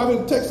 Timothy 5, in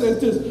the text says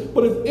this: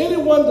 but if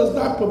anyone does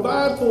not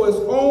provide for his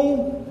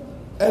own,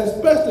 and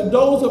especially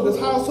those of his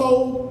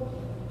household,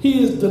 he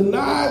has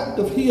denied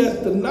the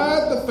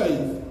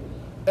faith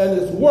and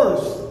is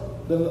worse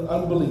than an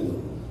unbeliever.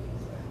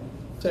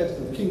 Text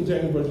of King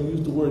James Version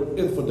used the word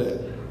infidel.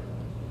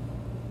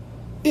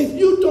 If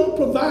you don't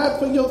provide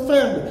for your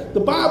family,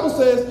 the Bible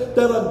says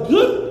that a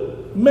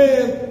good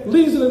man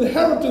leaves an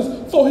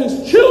inheritance for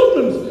his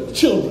children's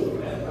children.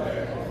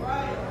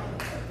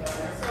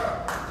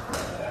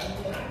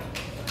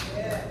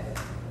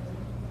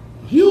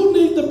 You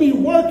need to be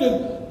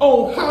working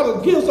on how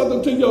to give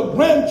something to your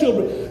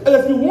grandchildren. And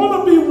if you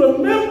want to be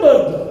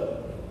remembered,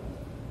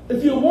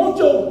 if you want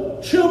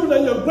your children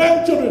and your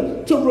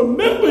grandchildren to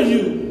remember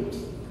you,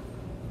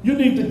 you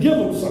need to give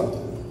them something.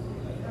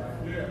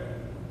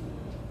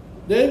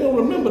 They ain't going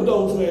to remember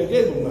those who ain't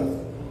gave them nothing.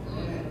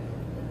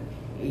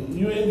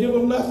 You ain't give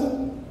them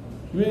nothing.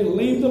 You ain't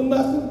leave them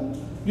nothing.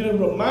 You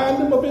didn't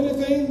remind them of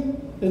anything.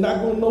 They're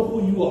not going to know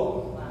who you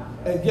are.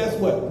 And guess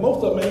what?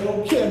 Most of them ain't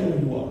going to care who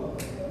you are.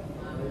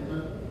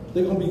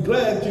 They're going to be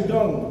glad you're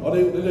gone. Or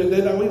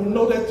they don't even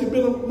know that you've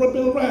been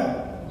around.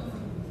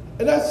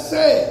 And that's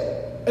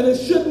sad. And it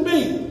shouldn't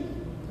be.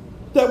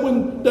 That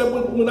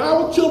when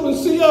our children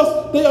see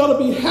us, they ought to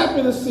be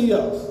happy to see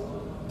us.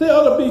 They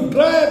ought to be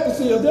glad to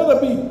see us. They ought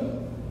to be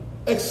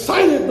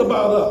excited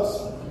about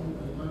us.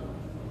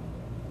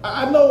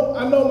 I know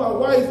my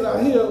wife, and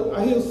I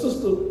hear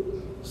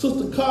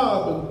Sister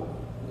Cobb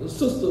and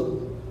Sister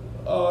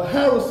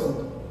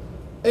Harrison,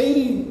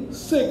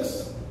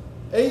 86,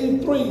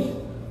 83.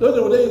 They in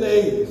the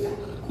 80s.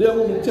 They don't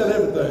want me to tell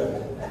everything.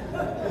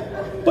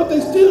 But they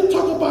still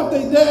talk about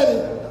their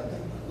daddy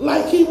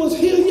like he was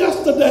here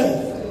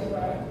yesterday.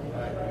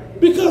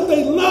 Because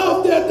they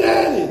love their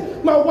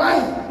daddy. My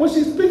wife, when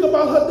she speaks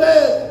about her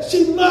dad,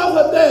 she loved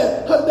her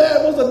dad. Her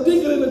dad was a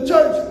deacon in the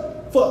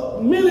church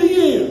for many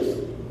years.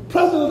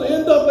 President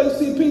of the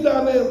NAACP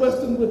down there in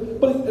Western,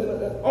 but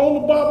on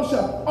the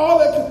barbershop, all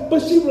that.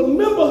 But she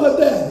remembered her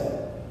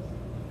dad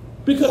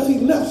because he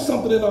left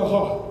something in her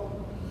heart.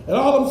 And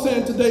all I'm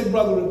saying today,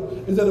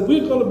 brethren, is that if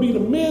we're going to be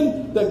the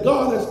men that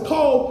God has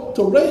called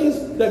to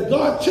raise, that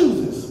God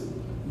chooses,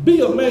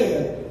 be a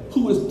man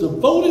who is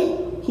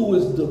devoted, who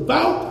is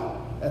devout,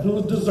 and who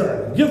is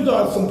discerning. Give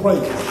God some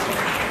praise.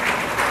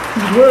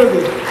 He's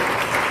worthy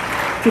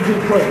to be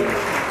praised.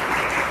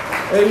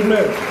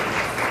 Amen.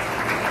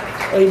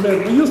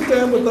 Amen. Will you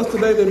stand with us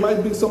today? There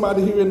might be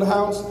somebody here in the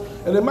house,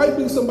 and there might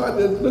be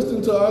somebody that's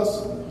listening to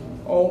us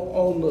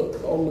on the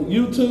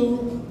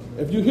YouTube.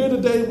 If you're here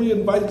today, we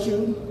invite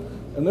you.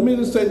 And let me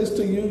just say this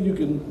to you. You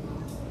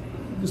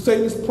can say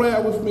this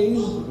prayer with me.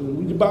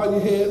 Will you bow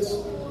your heads?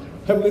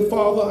 Heavenly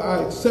Father,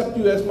 I accept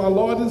you as my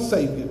Lord and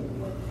Savior,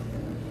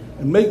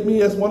 and make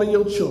me as one of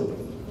your children.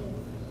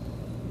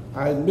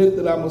 I admit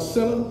that I'm a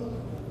sinner,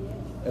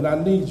 and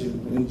I need you.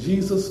 In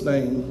Jesus'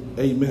 name,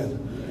 amen.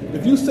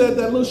 If you said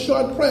that little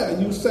short prayer,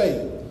 you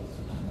saved.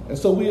 And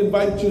so we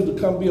invite you to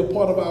come be a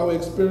part of our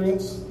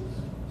experience.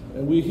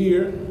 And we're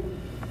here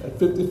at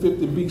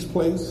 5050 Beach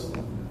Place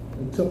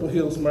in Temple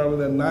Hills,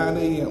 Maryland at 9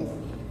 a.m.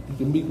 You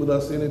can meet with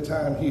us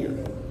anytime here.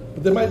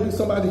 But there might be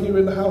somebody here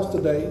in the house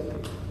today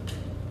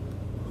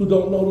who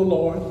don't know the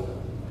Lord.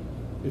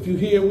 If you're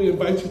here, we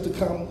invite you to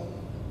come.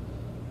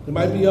 There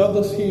might be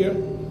others here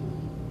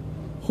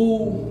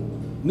who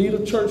need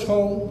a church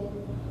home.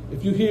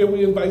 If you're here,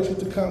 we invite you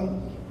to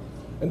come.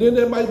 And then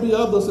there might be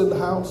others in the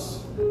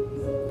house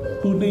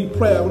who need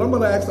prayer. But I'm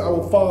going to ask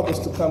our fathers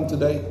to come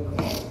today.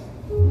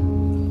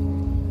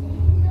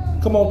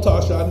 Come on,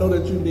 Tasha. I know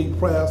that you need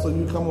prayer, so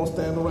you come on,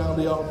 stand around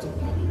the altar.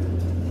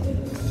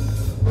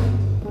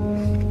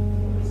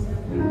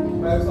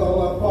 I ask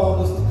all our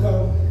fathers to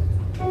come.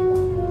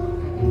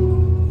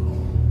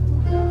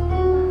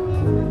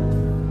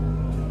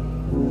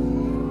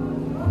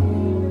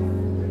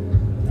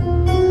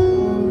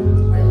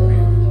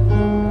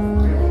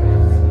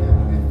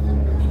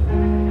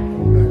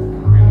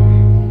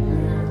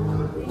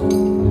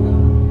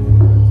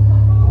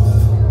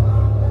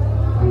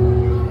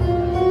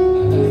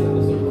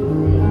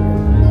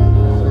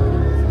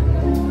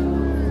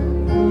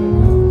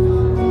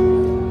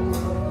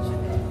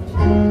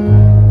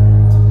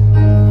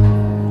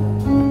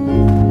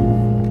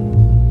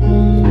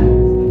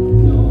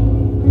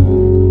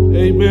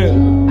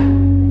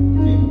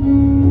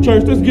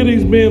 Church, let's give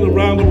these men a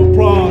round of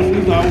applause.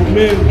 These are our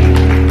men.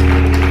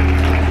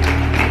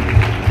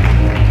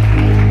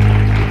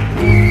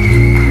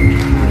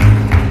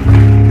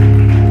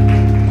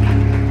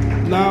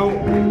 Now,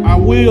 I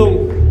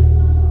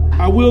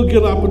will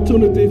give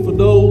opportunity for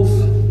those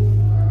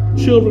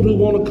children who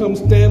want to come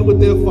stand with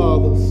their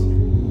fathers.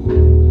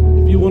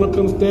 If you want to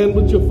come stand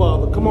with your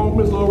father, come on,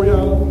 Miss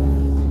L'Oreal.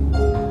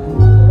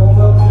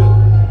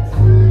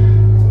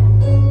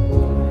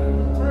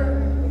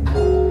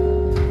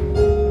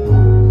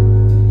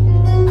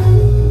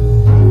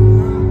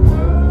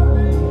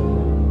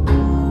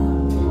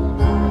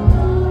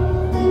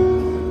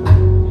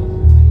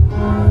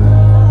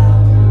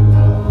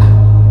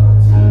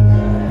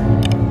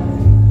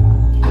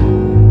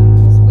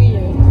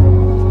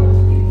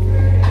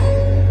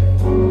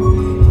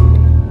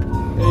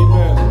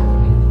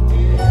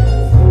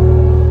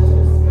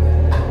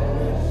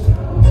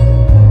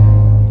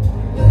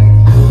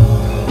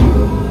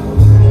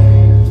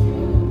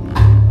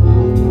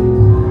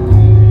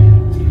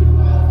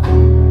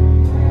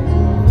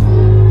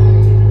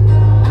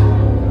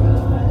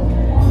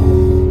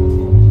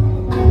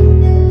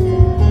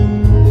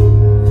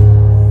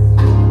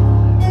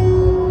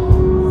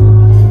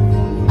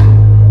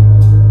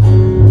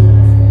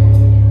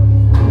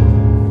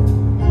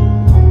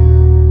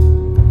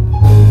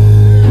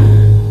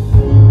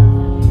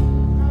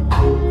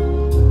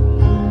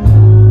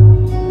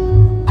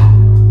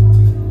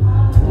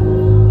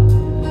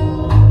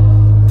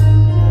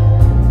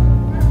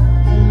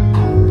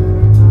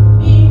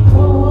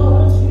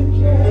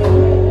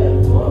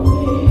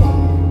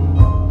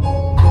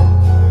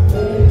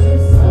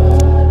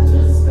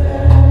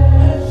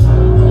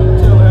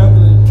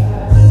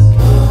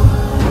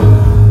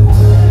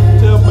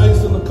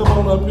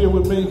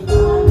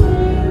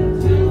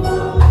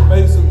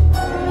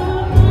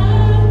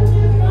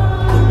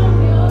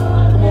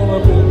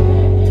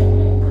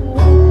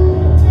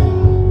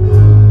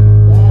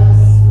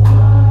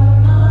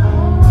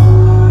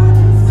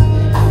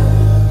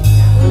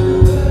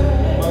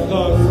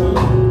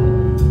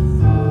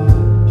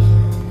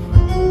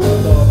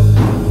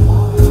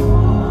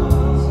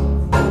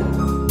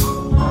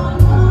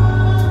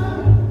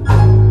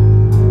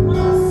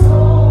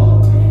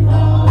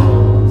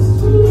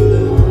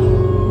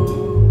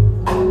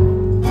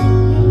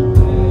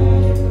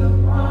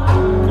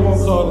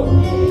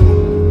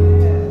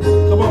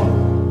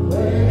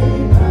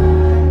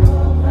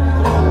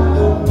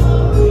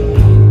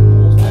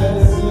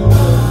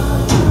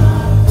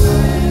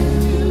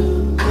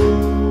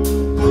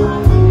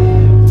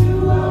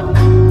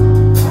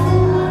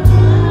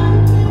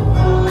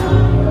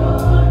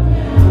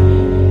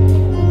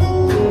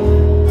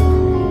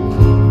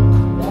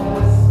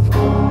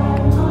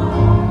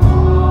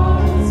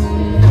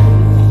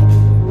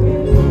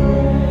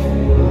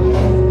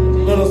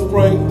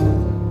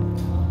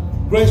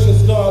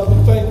 Gracious God, we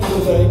thank you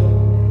today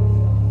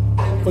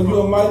for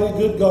your mighty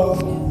good God.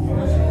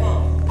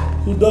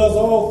 who does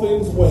all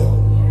things well.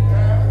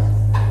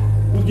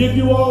 We give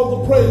you all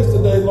the praise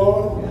today,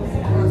 Lord,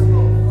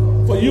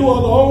 for you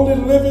are the only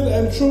living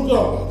and true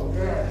God.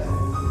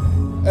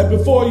 And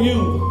before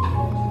you,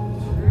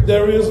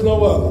 there is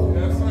no other.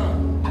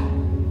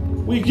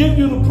 We give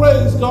you the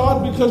praise,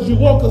 God, because you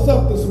woke us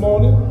up this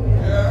morning.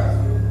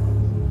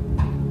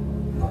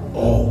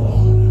 Oh,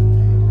 Lord.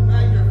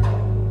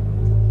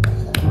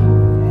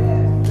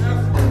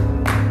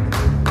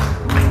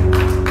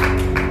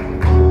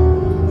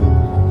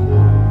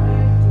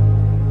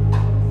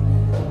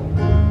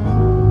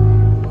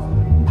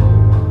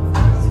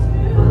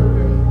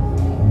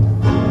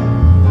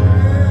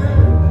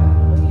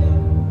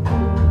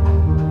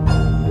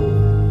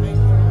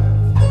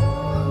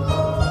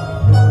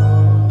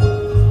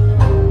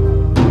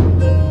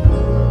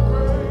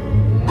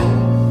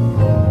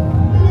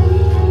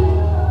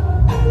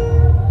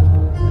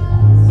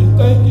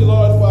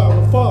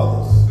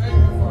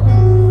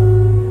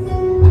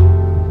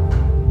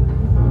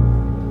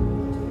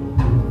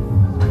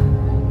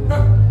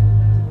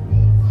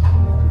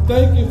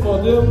 Thank you for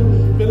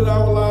them being in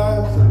our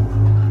lives,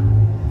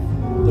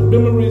 and the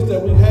memories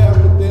that we have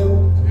with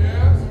them.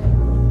 Yes.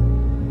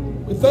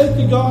 We thank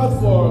you, God,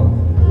 for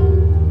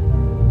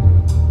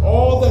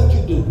all that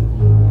you do.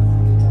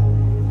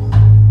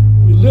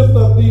 We lift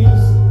up these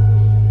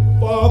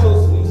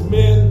fathers, these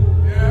men,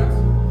 yes,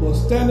 who are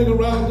standing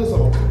around this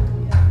altar.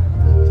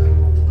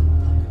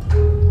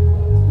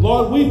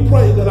 Lord, we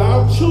pray that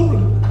our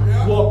children,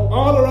 yeah, will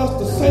honor us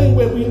the same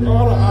way we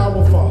honor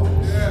our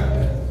fathers. Yeah.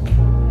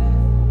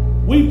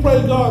 We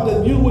pray, God,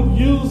 that you would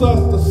use us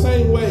the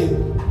same way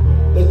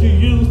that you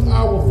used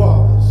our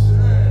fathers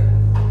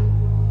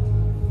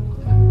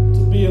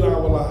to be in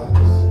our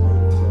lives.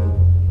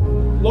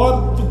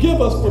 Lord,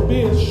 forgive us for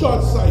being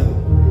short-sighted.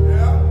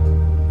 Yeah.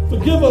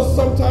 Forgive us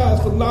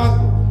sometimes for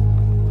not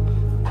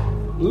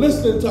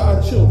listening to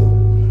our children.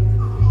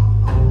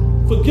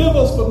 Forgive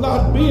us for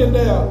not being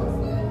there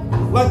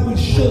like we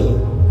should.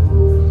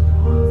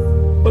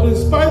 But in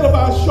spite of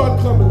our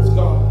shortcomings,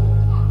 God,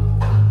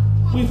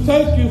 we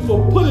thank you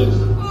for putting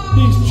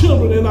these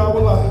children in our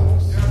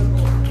lives.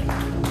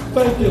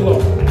 Thank you,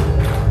 Lord.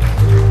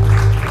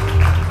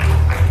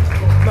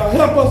 Now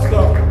help us,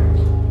 God,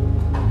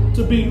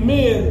 to be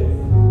men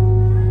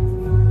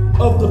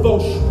of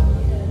devotion,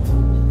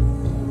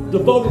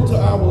 devoted to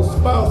our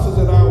spouses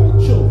and our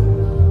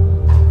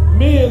children.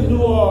 Men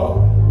who are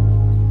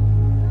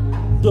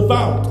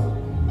devout,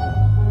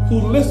 who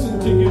listen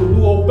to you,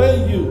 who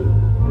obey you,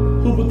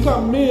 who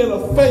become men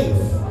of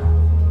faith,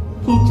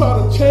 who try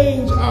to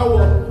change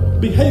our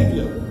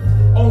behavior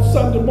on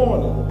Sunday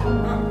morning.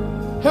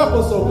 Help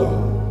us, oh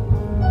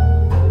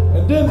God.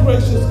 And then,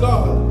 gracious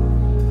God,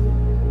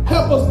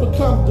 help us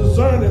become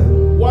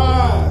discerning,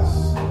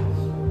 wise,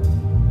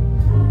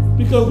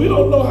 because we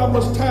don't know how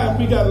much time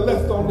we got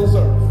left on this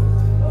earth.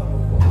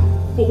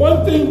 But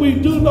one thing we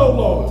do know,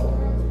 Lord,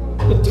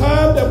 the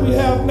time that we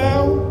have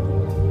now,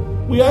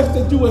 we ask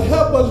that you would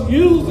help us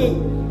use it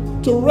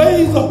to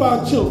raise up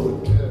our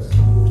children,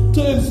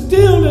 to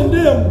instill in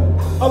them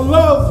a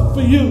love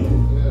for you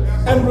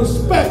and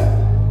respect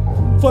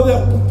for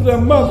their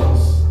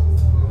mothers,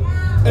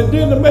 and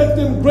then to make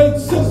them great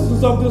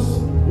citizens of this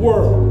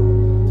world.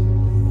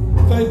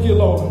 Thank you,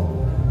 Lord,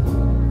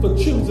 for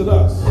choosing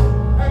us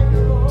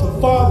to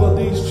father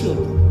these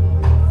children.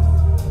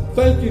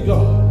 Thank you,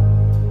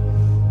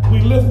 God. We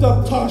lift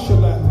up Tasha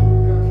now,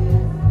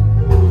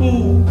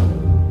 who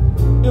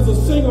is a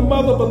single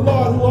mother, but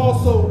Lord, who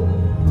also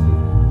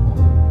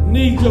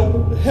needs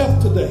your help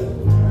today.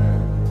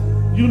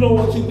 You know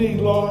what you need,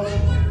 Lord.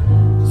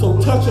 So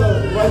touch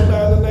her right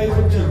now in the name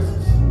of Jesus.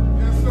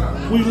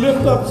 We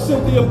lift up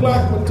Cynthia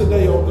Blackman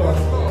today, oh God,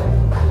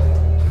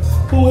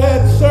 who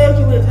had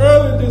surgery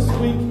early this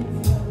week,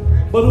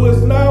 but who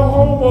is now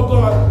home, oh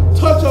God.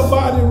 Touch her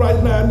body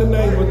right now in the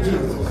name of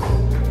Jesus.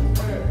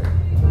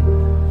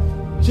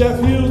 Jeff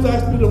Hughes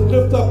asked me to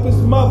lift up his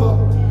mother,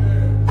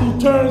 who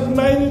turns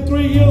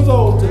 93 years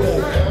old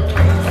today.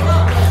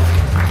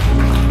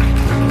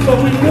 So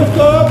we lift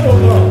her up, oh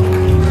God.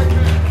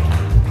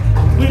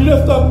 We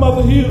lift up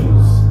Mother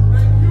Hughes.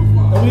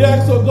 And we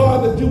ask, oh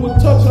God, that you would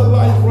touch her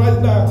life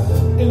right now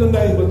in the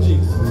name of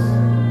Jesus.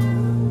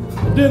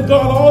 And then,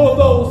 God, all of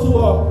those who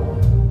are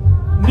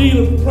in need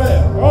of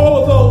prayer,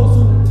 all of those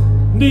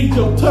who need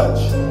your touch,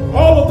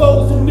 all of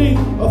those who need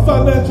a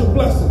financial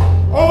blessing,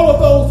 all of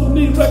those who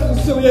need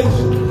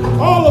reconciliation,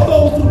 all of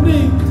those who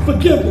need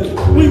forgiveness,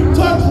 we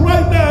touch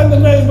right now in the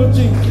name of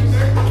Jesus.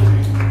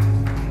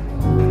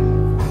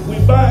 We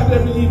bind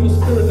every evil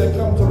spirit that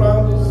comes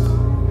around us.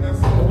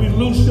 We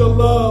loose your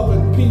love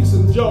and peace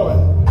and joy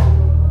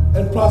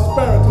and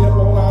prosperity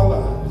upon our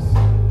lives.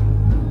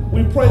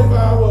 We pray for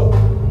our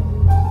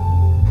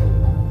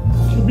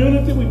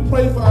community. We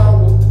pray for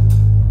our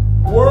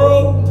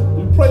world.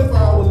 We pray for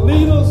our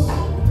leaders.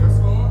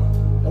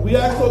 And we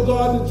ask, oh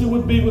God, that you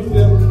would be with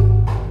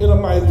them in a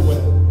mighty